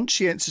was a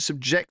conscientious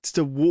objector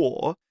to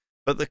war,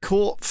 but the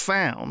court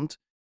found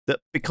that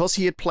because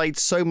he had played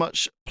so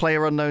much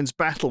PlayerUnknown's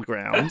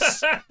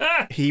Battlegrounds,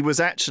 he was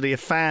actually a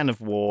fan of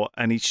war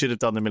and he should have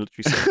done the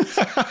military service.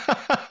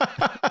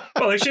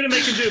 Well, they shouldn't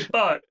make him do it,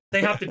 but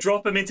they have to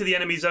drop him into the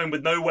enemy zone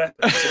with no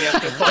weapons, so he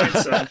has to find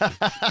some.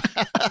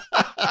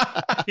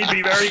 He'd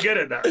be very good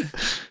at that.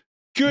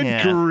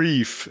 Good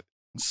grief.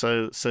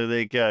 So there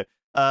you go.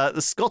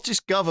 The Scottish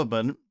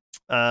government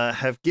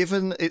have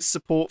given its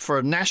support for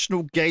a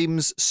national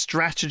games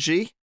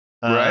strategy.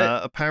 Right.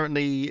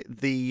 Apparently,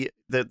 the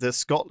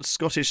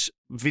Scottish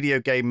video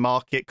game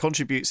market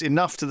contributes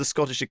enough to the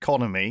Scottish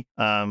economy,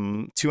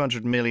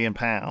 £200 million,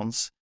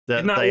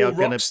 that they are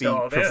going to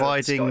be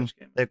providing.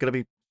 They're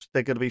going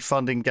to be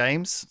funding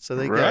games. So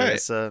there you go.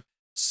 It's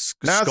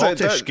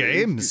Scottish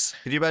games.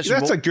 Can you imagine?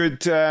 That's a good.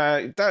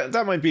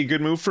 That might be a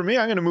good move for me.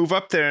 I'm going to move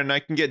up there and I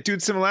can get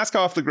Dudes in Alaska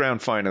off the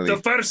ground finally. The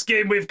first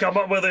game we've come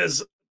up with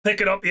is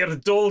picking up your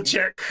dole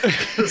check.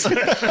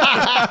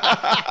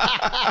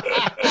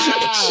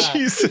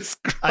 Jesus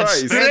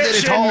Christ. And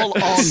spending it all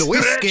on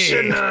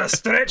whiskey.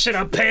 Stretching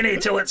a penny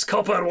till it's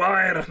copper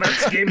wire.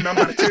 That's game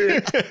number 2.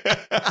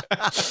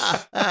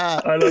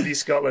 I love you,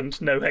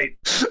 Scotland. No hate.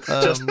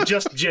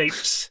 Just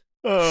japes.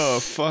 Oh,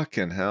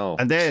 fucking hell.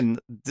 And then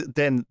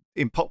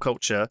in pop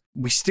culture,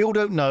 we still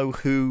don't know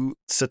who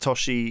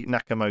Satoshi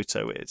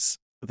Nakamoto is.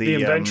 The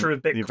inventor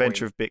of Bitcoin. The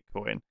inventor of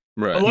Bitcoin.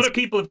 Right. A lot of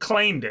people have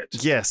claimed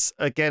it. Yes,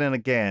 again and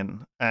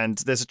again. And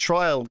there's a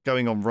trial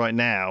going on right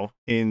now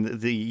in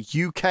the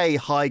UK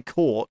High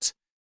Court.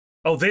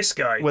 Oh, this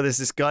guy. Where there's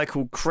this guy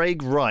called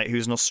Craig Wright,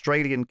 who's an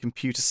Australian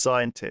computer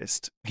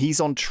scientist.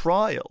 He's on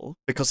trial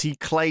because he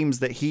claims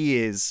that he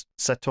is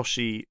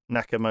Satoshi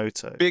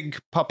Nakamoto. Big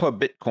Papa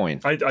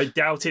Bitcoin. I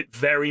doubt it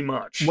very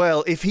much.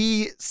 Well, if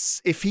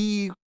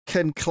he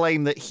can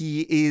claim that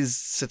he is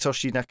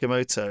Satoshi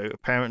Nakamoto,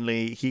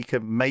 apparently he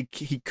could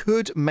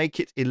make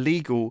it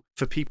illegal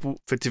for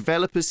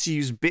developers to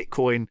use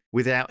Bitcoin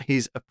without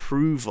his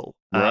approval.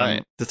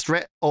 Right. The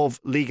threat of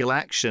legal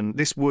action,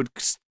 this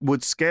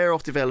would scare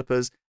off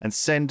developers and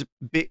send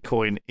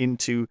Bitcoin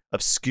into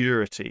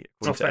obscurity.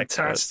 Oh,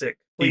 fantastic.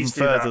 Even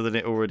further than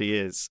it already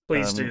is.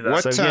 Please do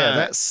that.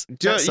 That's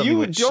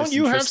don't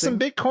you have some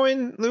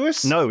Bitcoin,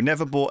 Lewis? No,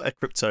 never bought a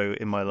crypto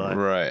in my life.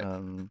 Right.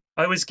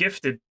 I was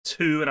gifted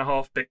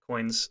 2.5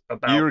 Bitcoins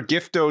about you were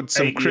gifted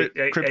some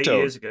crypto 8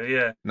 years ago.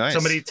 Yeah, nice.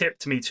 Somebody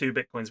tipped me 2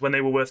 Bitcoins when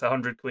they were worth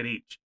 £100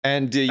 each.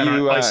 And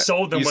I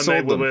sold them when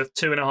they were worth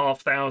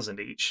 2,500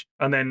 each,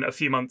 and then a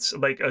few months,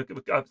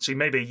 actually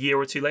maybe a year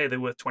or two later, they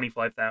were worth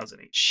 25,000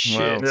 each. Shit,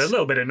 wow. A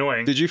little bit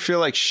annoying. Did you feel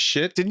like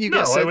shit? Didn't you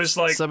get some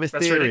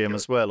Ethereum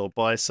as well, or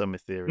buy some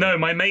Ethereum? No,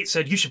 my mate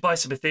said you should buy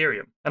some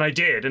Ethereum, and I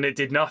did, and it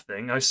did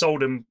nothing. I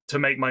sold them to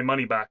make my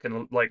money back,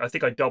 and I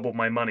think I doubled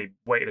my money.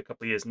 Waited a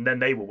couple of years, and then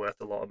they were worth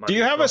a lot of money. Do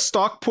you have a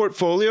stock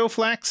portfolio,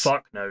 Flax?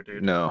 Fuck no,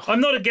 dude. No,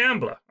 I'm not a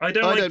gambler. I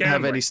don't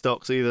have any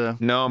stocks either.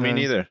 No, me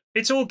neither.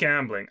 It's all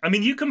gambling. I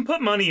mean, you can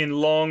put money in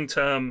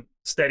long-term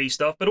steady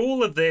stuff, but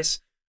all of this,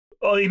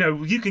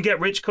 you can get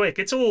rich quick.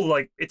 It's all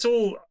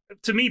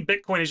to me,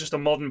 Bitcoin is just a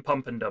modern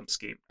pump and dump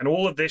scheme. And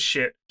all of this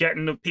shit,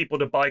 getting people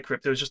to buy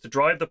crypto is just to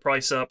drive the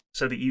price up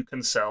so that you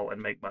can sell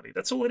and make money.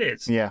 That's all it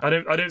is. Yeah. I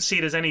don't see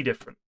it as any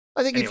different.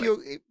 I think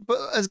Anyway. but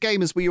as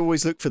gamers, we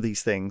always look for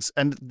these things,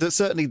 and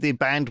certainly the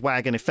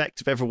bandwagon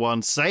effect of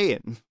everyone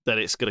saying that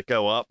it's going to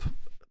go up.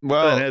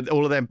 Well, and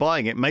all of them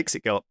buying it makes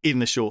it go up in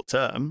the short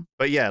term.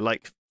 But yeah,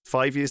 like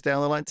 5 years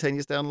down the line, 10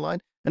 years down the line,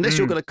 unless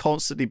you're going to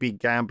constantly be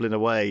gambling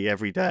away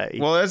every day.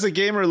 Well, as a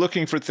gamer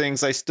looking for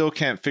things, I still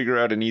can't figure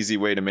out an easy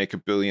way to make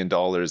 $1 billion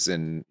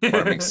in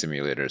farming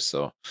simulators.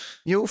 So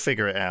you'll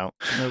figure it out.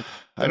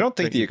 I don't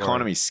think the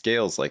economy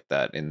scales like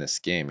that in this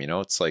game.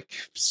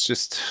 It's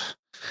just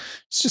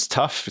it's just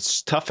tough.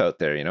 It's tough out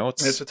there, you know.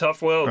 It's a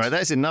tough world. All right,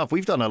 that's enough.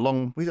 We've done a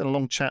long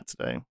chat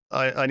today.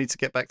 I need to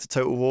get back to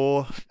Total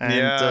War. And,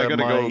 I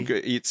gotta go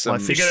eat some.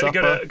 You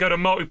gotta go to a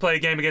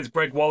multiplayer game against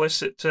Gregg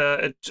Wallace at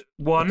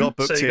 1,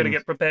 so you gotta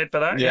get prepared for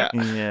that. Yeah.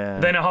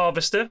 Then a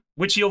Harvester,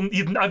 which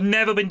I've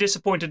never been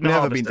disappointed in.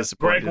 Never Harvester. been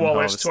disappointed. Greg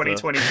Wallace,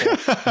 2024.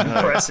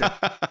 Impressive.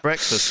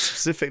 Breakfast,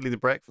 specifically the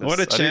breakfast. What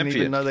a champion! I didn't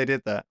even know they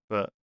did that,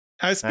 but.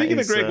 Speaking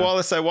of Gregg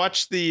Wallace, I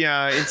watched the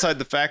Inside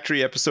the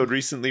Factory episode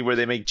recently where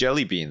they make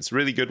jelly beans.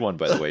 Really good one,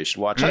 by the way. You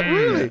should watch it.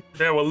 Really?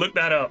 Yeah, we'll look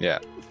that up. Yeah.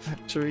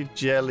 Factory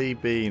jelly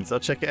beans. I'll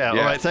check it out.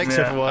 Yeah. All right, thanks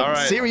everyone. All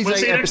right. Series We'll 8,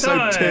 see you next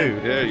episode time.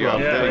 2. There you go.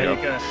 Yeah, there you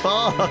go. go.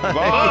 Bye.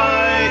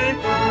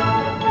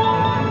 Bye.